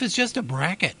 even if it's just a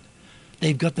bracket.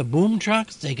 They've got the boom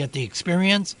trucks, they got the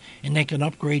experience, and they can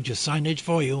upgrade your signage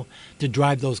for you to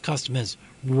drive those customers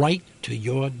right to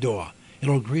your door.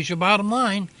 It'll increase your bottom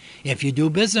line if you do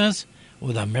business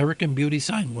with American Beauty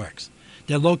Sign Works.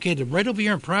 They're located right over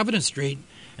here on Providence Street,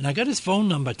 and I got his phone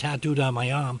number tattooed on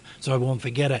my arm so I won't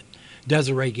forget it.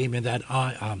 Desiree gave me that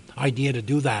idea to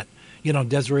do that. You know,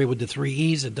 Desiree with the 3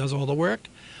 E's that does all the work.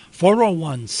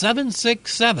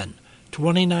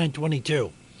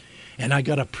 401-767-2922. And I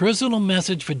got a personal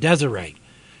message for Desiree,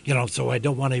 you know, so I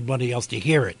don't want anybody else to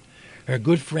hear it. Her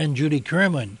good friend Judy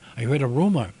Kerman, I heard a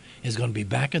rumor, is going to be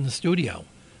back in the studio,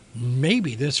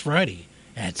 maybe this Friday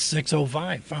at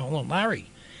 6:05, following Larry.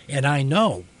 And I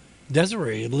know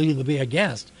Desiree will either be a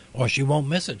guest or she won't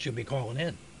miss it. She'll be calling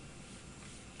in.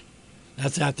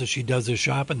 That's after she does her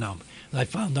shopping now. I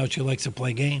found out she likes to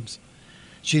play games.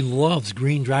 She loves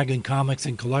Green Dragon comics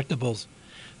and collectibles,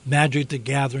 Magic the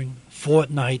Gathering,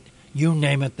 Fortnite, you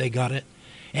name it, they got it.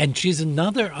 And she's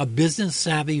a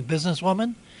business-savvy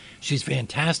businesswoman. She's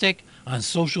fantastic on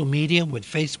social media with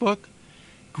Facebook.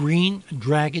 Green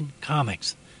Dragon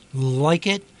Comics. Like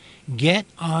it, get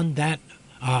on that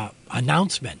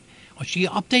announcement. She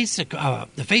updates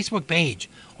the Facebook page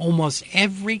almost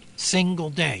every single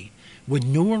day with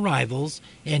new arrivals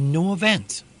and new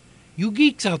events. You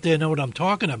geeks out there know what I'm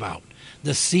talking about.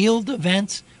 The sealed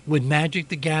events with Magic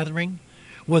the Gathering,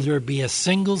 whether it be a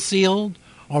single sealed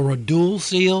or a dual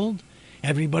sealed,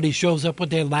 everybody shows up with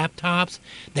their laptops.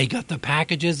 They got the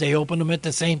packages. They open them at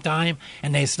the same time,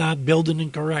 and they start building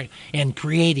and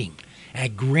creating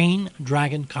at Green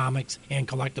Dragon Comics and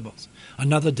Collectibles,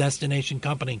 another destination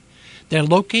company. They're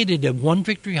located at 1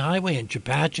 Victory Highway in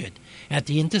Chepachet at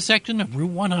the intersection of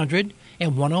Route 100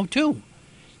 and 102.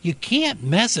 You can't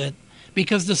miss it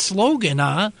because the slogan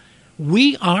are,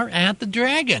 "We are at the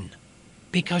Dragon,"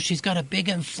 because she's got a big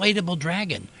inflatable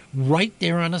dragon right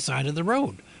there on the side of the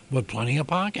road with plenty of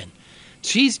parking.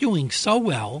 She's doing so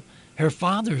well, her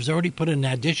father's already put an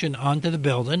addition onto the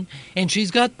building, and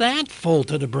she's got that full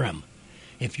to the brim.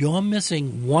 If you're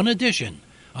missing one edition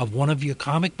of one of your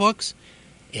comic books,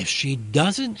 if she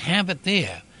doesn't have it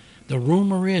there, the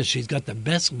rumor is she's got the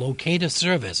best locator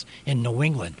service in New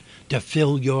England to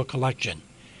fill your collection.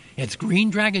 It's Green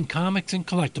Dragon Comics and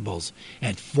Collectibles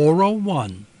at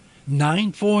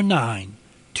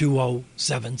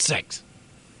 401-949-2076.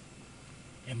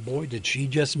 And boy, did she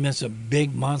just miss a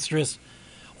big, monstrous,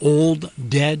 old,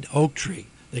 dead oak tree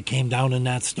that came down in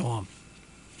that storm.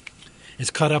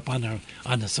 It's cut up on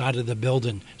the side of the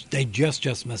building. They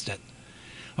just missed it.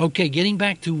 Okay, getting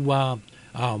back to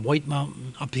White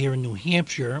Mountain up here in New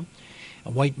Hampshire,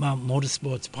 White Mountain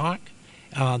Motorsports Park.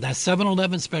 That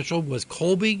 7-Eleven special was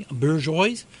Colby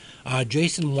Bourgeois,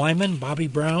 Jason Wyman, Bobby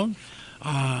Brown,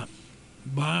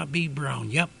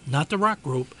 yep, not the rock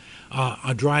group,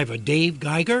 a driver, Dave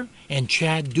Geiger, and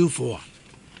Chad Dufour.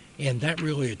 And that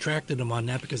really attracted them on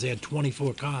that because they had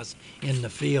 24 cars in the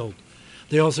field.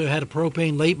 They also had a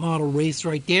propane late model race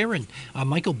right there, and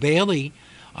Michael Bailey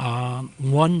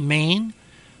won Maine.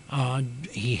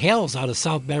 He hails out of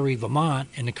Southbury, Vermont,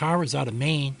 and the car is out of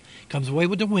Maine. Comes away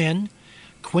with the win.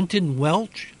 Quentin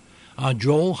Welch,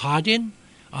 Joel Hardin,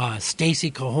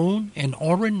 Stacy Cahoon, and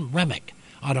Orrin Remick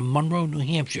out of Monroe, New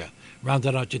Hampshire.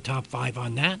 Rounded out your top 5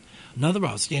 on that. Another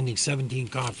outstanding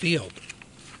 17-car field.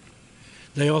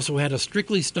 They also had a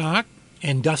Strictly Stock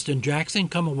and Dustin Jackson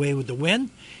come away with the win.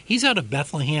 He's out of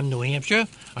Bethlehem, New Hampshire,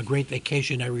 a great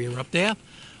vacation area up there.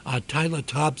 Tyler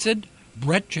Thompson,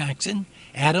 Brett Jackson,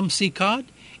 Adam Seacott,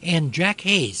 and Jack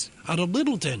Hayes out of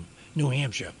Littleton, New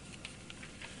Hampshire.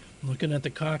 Looking at the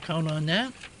car count on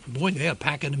that, boy, they are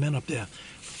packing them in up there.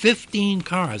 15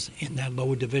 cars in that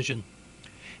lower division.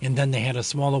 And then they had a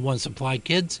smaller one, Supply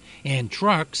Kids and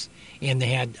Trucks, and they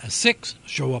had 6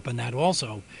 show up in that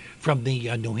also from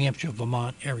the New Hampshire,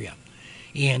 Vermont area.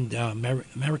 And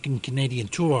American Canadian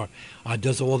Tour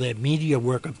does all that media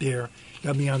work up there.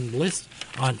 Got me on the list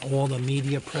on all the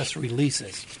media press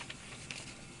releases.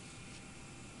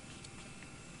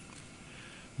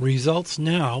 Results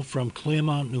now from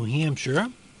Claremont, New Hampshire.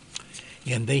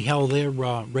 And they held their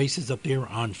races up there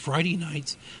on Friday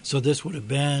nights. So this would have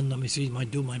been, let me see,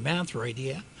 do my math right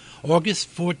here.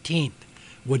 August 14th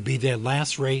would be their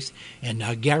last race.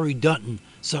 And Gary Dutton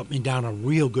sent me down a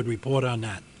real good report on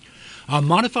that.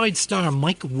 Modified star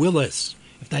Mike Willis,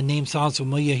 if that name sounds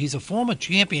familiar, he's a former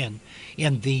champion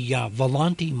in the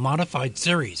Volante Modified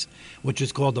Series, which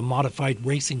is called the Modified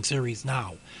Racing Series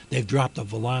now. They've dropped the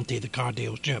Volante, the car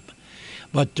dealership.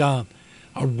 But a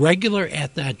regular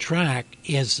at that track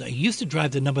is, used to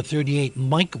drive the number 38,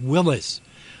 Mike Willis,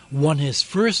 won his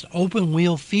first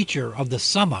open-wheel feature of the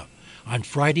summer on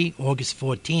Friday, August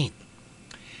 14th.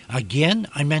 Again,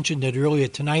 I mentioned it earlier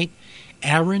tonight,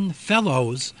 Aaron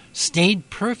Fellows stayed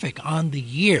perfect on the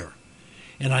year.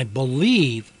 And I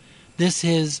believe this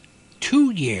is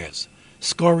 2 years,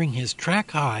 scoring his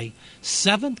track-high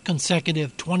 7th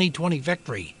consecutive 2020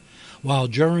 victory, while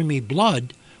Jeremy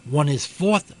Blood won his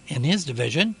 4th in his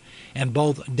division, and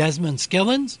both Desmond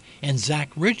Skillens and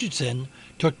Zach Richardson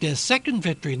took their 2nd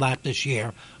victory lap this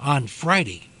year on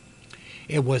Friday.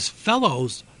 It was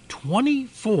Fellows'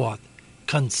 24th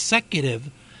consecutive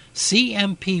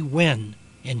CMP win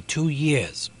in 2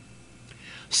 years.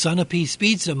 Sunapee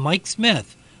Speedster Mike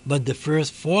Smith led the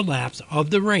first 4 laps of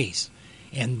the race,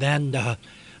 and then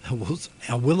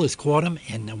Willis caught him,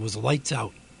 and it was lights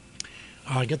out.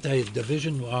 I got the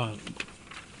division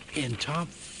in top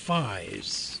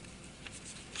 5s.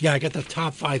 Yeah, I got the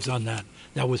top 5s on that.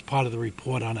 That was part of the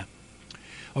report on it.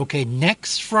 Okay,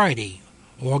 next Friday,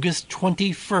 August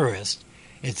 21st,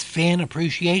 it's Fan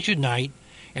Appreciation Night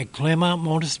at Claremont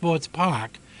Motorsports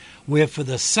Park, where for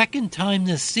the 2nd time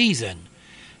this season,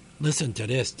 listen to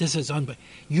this, this is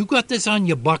you got this on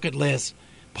your bucket list,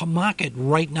 mark it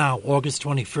right now, August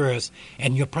 21st,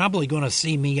 and you're probably going to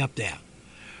see me up there.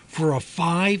 For a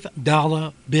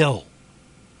 $5 bill,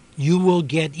 you will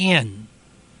get in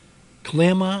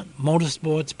Claremont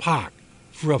Motorsports Park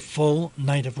for a full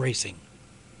night of racing.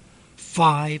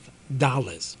 $5.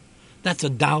 That's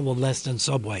 $1 less than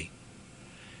Subway.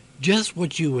 Just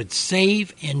what you would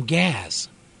save in gas.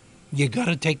 You got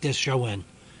to take this show in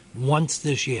once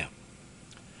this year.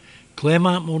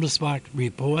 Claremont Motorsports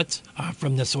reports are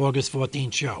from this August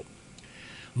 14th show.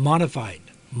 Modified,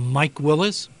 Mike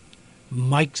Willis,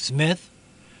 Mike Smith,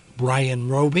 Brian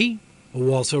Roby,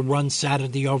 who also runs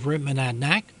Saturday over at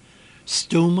Monadnock,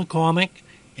 Stu McCormick,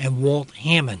 and Walt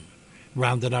Hammond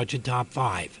rounded out your top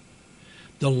 5.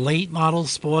 The late model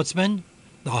sportsman,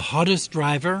 the hottest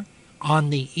driver on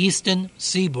the Eastern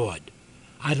Seaboard.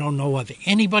 I don't know of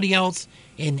anybody else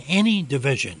in any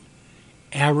division.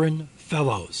 Aaron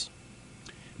Fellows.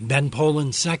 Ben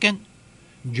Poland second,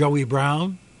 Joey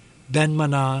Brown, Ben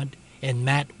Menard, and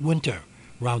Matt Winter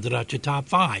rounded out your top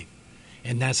 5.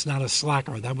 And that's not a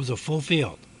slacker. That was a full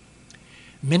field.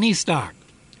 Mini stock,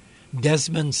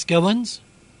 Desmond Skillens,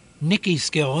 Nikki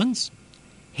Skillens,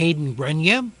 Hayden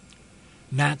Grenier,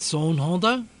 Matt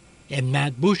Sohnholder, and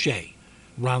Matt Boucher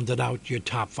rounded out your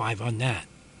top 5 on that.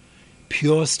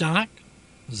 Pure Stock,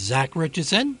 Zach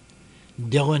Richardson,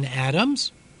 Dylan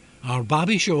Adams,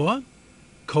 Bobby Shore,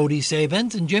 Cody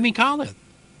Sabins, and Jimmy Collins.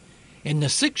 In the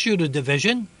 6-shooter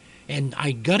division, and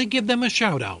I got to give them a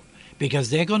shout-out because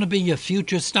they're going to be your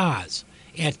future stars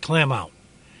at Claremont.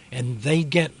 And they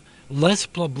get less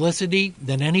publicity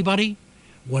than anybody.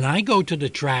 When I go to the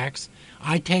tracks,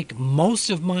 I take most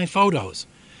of my photos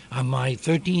on my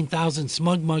 13,000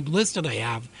 Smug Mug list that I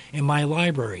have in my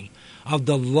library of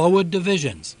the lower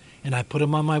divisions, and I put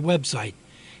them on my website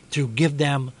to give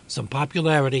them some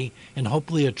popularity and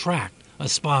hopefully attract a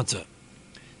sponsor.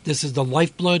 This is the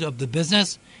lifeblood of the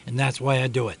business, and that's why I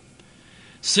do it.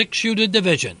 6-shooter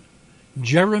division,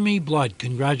 Jeremy Blood,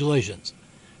 congratulations.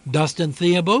 Dustin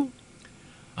Thibodeau,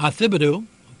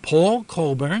 Paul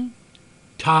Colburn,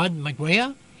 Todd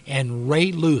McGuire, and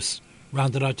Ray Luce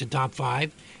rounded out to top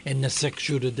 5 in the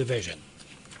 6-shooter division.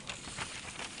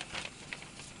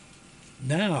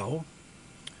 Now,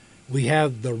 we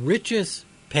have the richest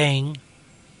paying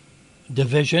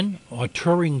division or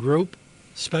touring group,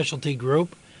 specialty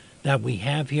group that we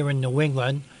have here in New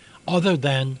England other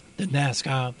than the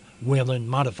NASCAR Whelen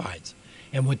Modifieds.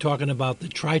 And we're talking about the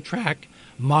Tri-Track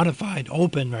Modified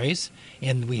Open race,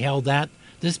 and we held that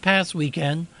this past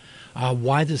weekend.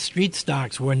 Why the street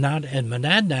stocks were not at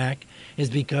Monadnock is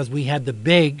because we had the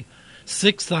big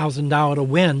 $6,000 to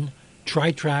win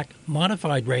Tri-Track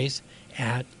Modified race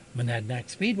at Monadnock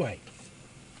Speedway.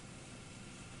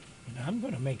 And I'm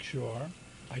going to make sure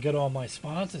I get all my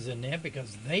sponsors in there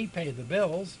because they pay the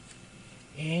bills,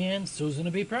 and Susan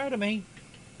will be proud of me.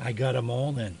 I got them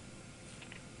all in.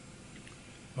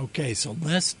 Okay, so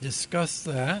let's discuss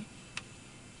that.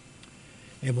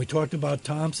 And we talked about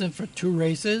Thompson for 2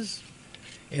 races.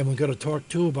 And we're going to talk,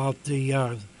 too, about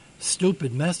the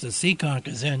stupid mess that Seekonk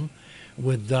is in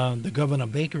with the Governor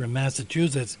Baker in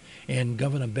Massachusetts. And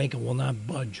Governor Baker will not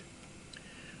budge.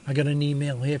 I got an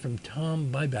email here from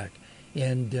Tom Bybeck.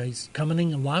 And he's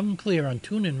coming in loud and clear on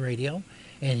TuneIn Radio.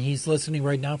 And he's listening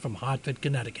right now from Hartford,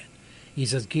 Connecticut. He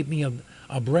says, keep me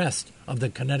abreast of the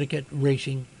Connecticut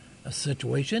racing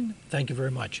situation. Thank you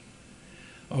very much.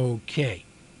 Okay.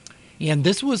 And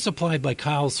this was supplied by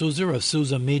Kyle Souza of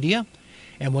Souza Media.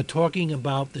 And we're talking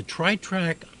about the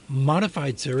Tri-Track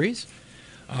Modified Series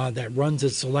that runs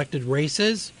at selected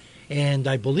races. And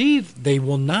I believe they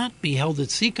will not be held at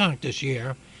Seekonk this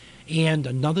year. And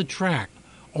another track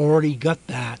already got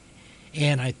that.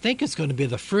 And I think it's going to be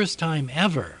the first time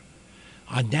ever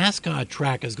a NASCAR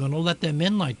track is going to let them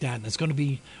in like that. And it's going to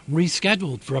be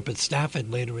rescheduled for up at Stafford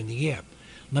later in the year.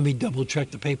 Let me double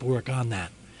check the paperwork on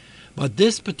that. But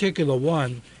this particular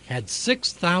one had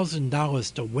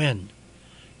 $6,000 to win.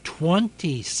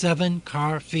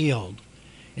 27-car field.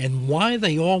 And why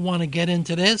they all want to get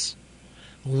into this?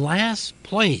 Last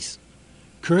place,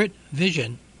 Kurt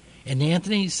Vision and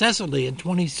Anthony Cecily in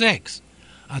 26.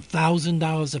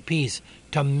 $1,000 apiece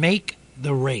to make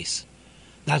the race.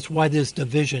 That's why this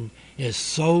division is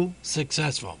so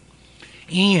successful.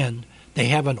 And they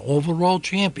have an overall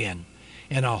champion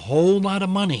and a whole lot of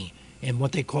money in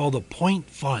what they call the point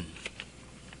fund.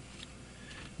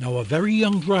 Now, a very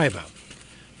young driver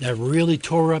that really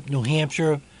tore up New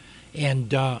Hampshire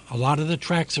and a lot of the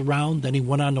tracks around. Then he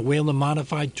went on the Whelen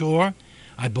Modified Tour.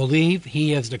 I believe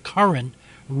he is the current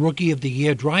Rookie of the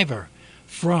Year driver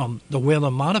from the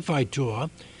Whelen Modified Tour.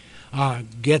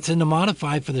 Gets in the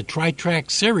Modified for the Tri-Track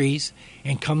Series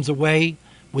and comes away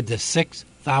with the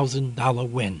 $6,000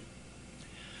 win.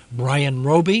 Brian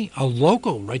Roby, a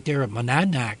local right there at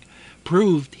Monadnock,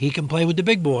 proved he can play with the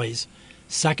big boys.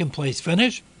 Second place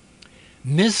finish.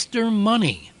 Mr.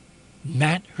 Money,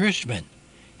 Matt Hirschman,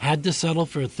 had to settle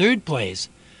for third place,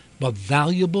 but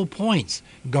valuable points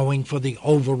going for the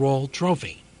overall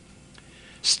trophy.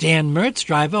 Stan Mertz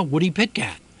driver Woody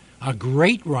Pitkat, a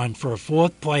great run for a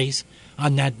fourth place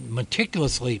on that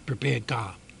meticulously prepared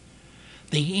car.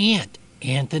 The Ant,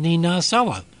 Anthony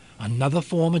Narcella, another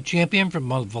former champion from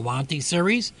the Volante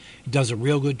Series, does a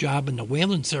real good job in the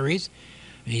Whelen Series.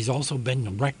 He's also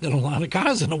been wrecked in a lot of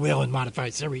cars in the Whelen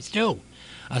Modified Series, too.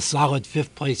 A solid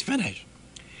fifth place finish.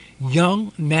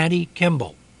 Young Matty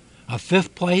Kimball, a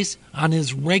fifth place on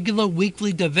his regular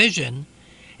weekly division,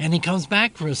 and he comes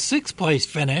back for a sixth place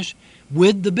finish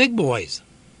with the big boys.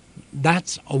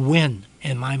 That's a win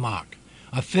in my mark.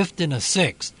 A fifth and a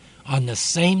sixth on the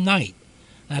same night.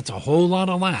 That's a whole lot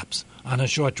of laps on a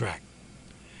short track.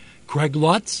 Craig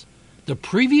Lutz, the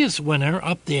previous winner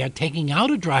up there, taking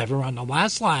out a driver on the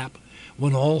last lap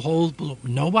when all holes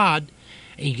no bod,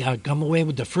 He come away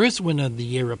with the first win of the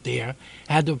year up there,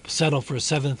 had to settle for a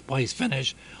 7th place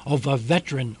finish over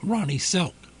veteran Ronnie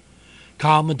Silk.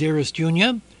 Carl Medeiros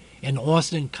Jr. and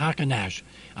Austin Kakanash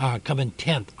coming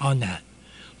 10th on that.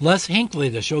 Les Hinckley,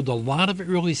 that showed a lot of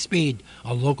early speed,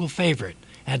 a local favorite,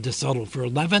 had to settle for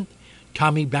 11th.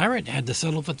 Tommy Barrett had to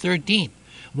settle for 13th,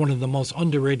 one of the most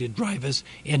underrated drivers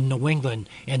in New England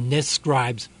in this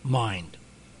scribe's mind.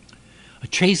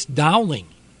 Chase Dowling,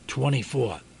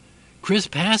 24th. Chris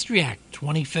Pastriak,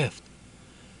 25th.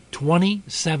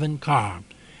 27 car,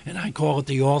 and I call it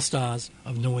the All-Stars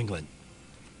of New England.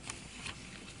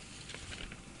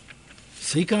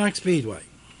 Seekonk Speedway.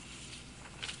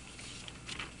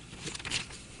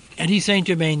 Eddie St.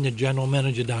 Germain, the general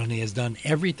manager down there, has done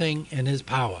everything in his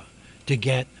power to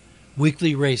get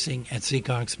weekly racing at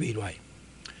Seekonk Speedway.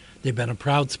 They've been a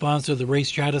proud sponsor of the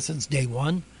Race Chatter since day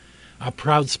one, a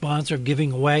proud sponsor of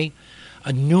giving away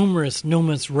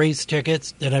numerous race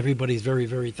tickets that everybody's very,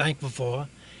 very thankful for.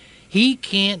 He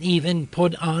can't even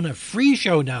put on a free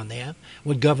show down there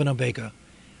with Governor Baker.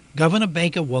 Governor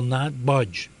Baker will not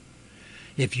budge.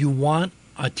 If you want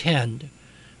to attend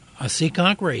a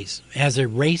Seekonk race as a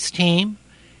race team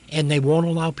and they won't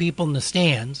allow people in the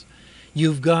stands,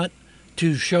 you've got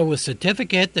to show a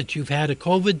certificate that you've had a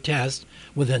COVID test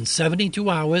within 72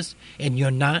 hours and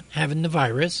you're not having the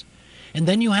virus. And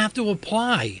then you have to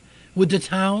apply with the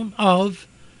town of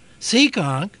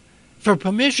Seekonk for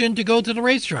permission to go to the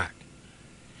racetrack.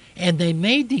 And they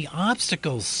made the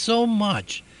obstacles so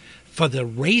much for the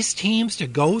race teams to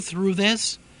go through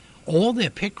this, all their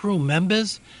pit crew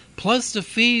members, plus the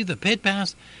fee, the pit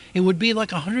pass. It would be like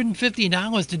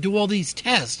 $150 to do all these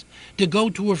tests to go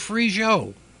to a free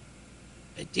show.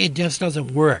 It just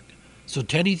doesn't work. So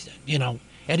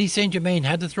Eddie St. Germain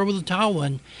had to throw the towel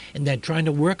in, and they're trying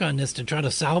to work on this to try to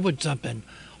salvage something,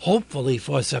 hopefully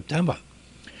for September.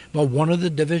 But one of the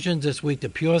divisions this week, the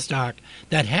Pure Stock,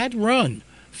 that had run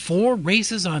 4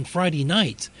 races on Friday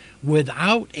nights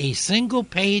without a single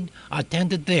paid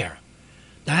attendant there.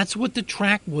 That's what the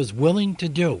track was willing to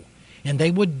do. And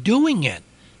they were doing it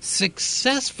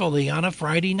successfully on a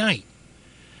Friday night.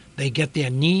 They get their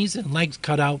knees and legs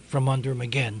cut out from under them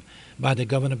again by the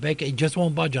Governor Baker. He just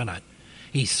won't budge on it.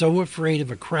 He's so afraid of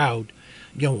a crowd,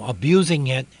 abusing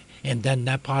it, and then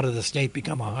that part of the state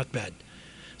become a hotbed.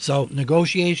 So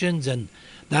negotiations, and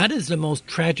that is the most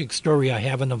tragic story I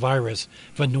have in the virus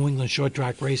for New England short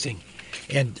track racing.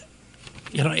 And,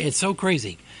 it's so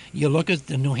crazy. You look at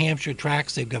the New Hampshire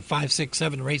tracks, they've got 5, 6,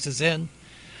 7 races in.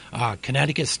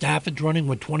 Connecticut, Stafford running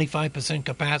with 25%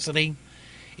 capacity.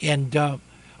 And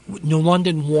New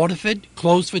London, Waterford,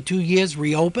 closed for 2 years,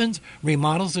 reopens,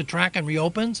 remodels the track and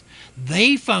reopens.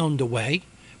 They found a way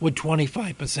with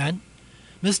 25%.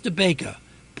 Mr. Baker,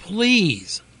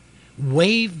 please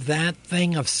waive that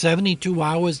thing of 72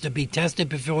 hours to be tested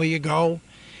before you go,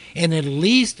 and at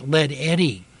least let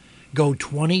Eddie go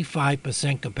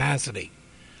 25% capacity.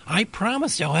 I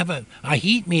promise they'll have a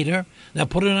heat meter. They'll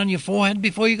put it on your forehead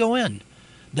before you go in.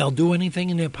 They'll do anything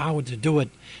in their power to do it,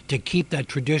 to keep that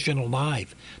tradition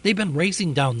alive. They've been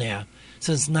racing down there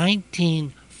since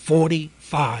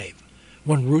 1945,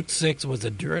 when Route 6 was a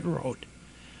dirt road.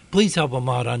 Please help them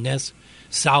out on this.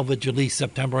 Salvage at least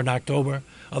September and October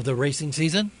of the racing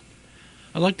season.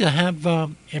 I'd like to have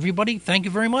everybody, thank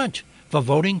you very much for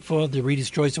voting for the Reader's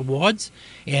Choice Awards,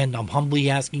 and I'm humbly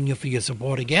asking you for your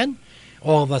support again.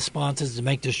 All of our sponsors to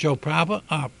make this show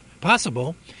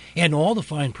possible, and all the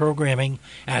fine programming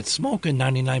at Smokin'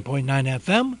 99.9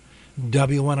 FM,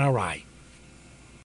 WNRI.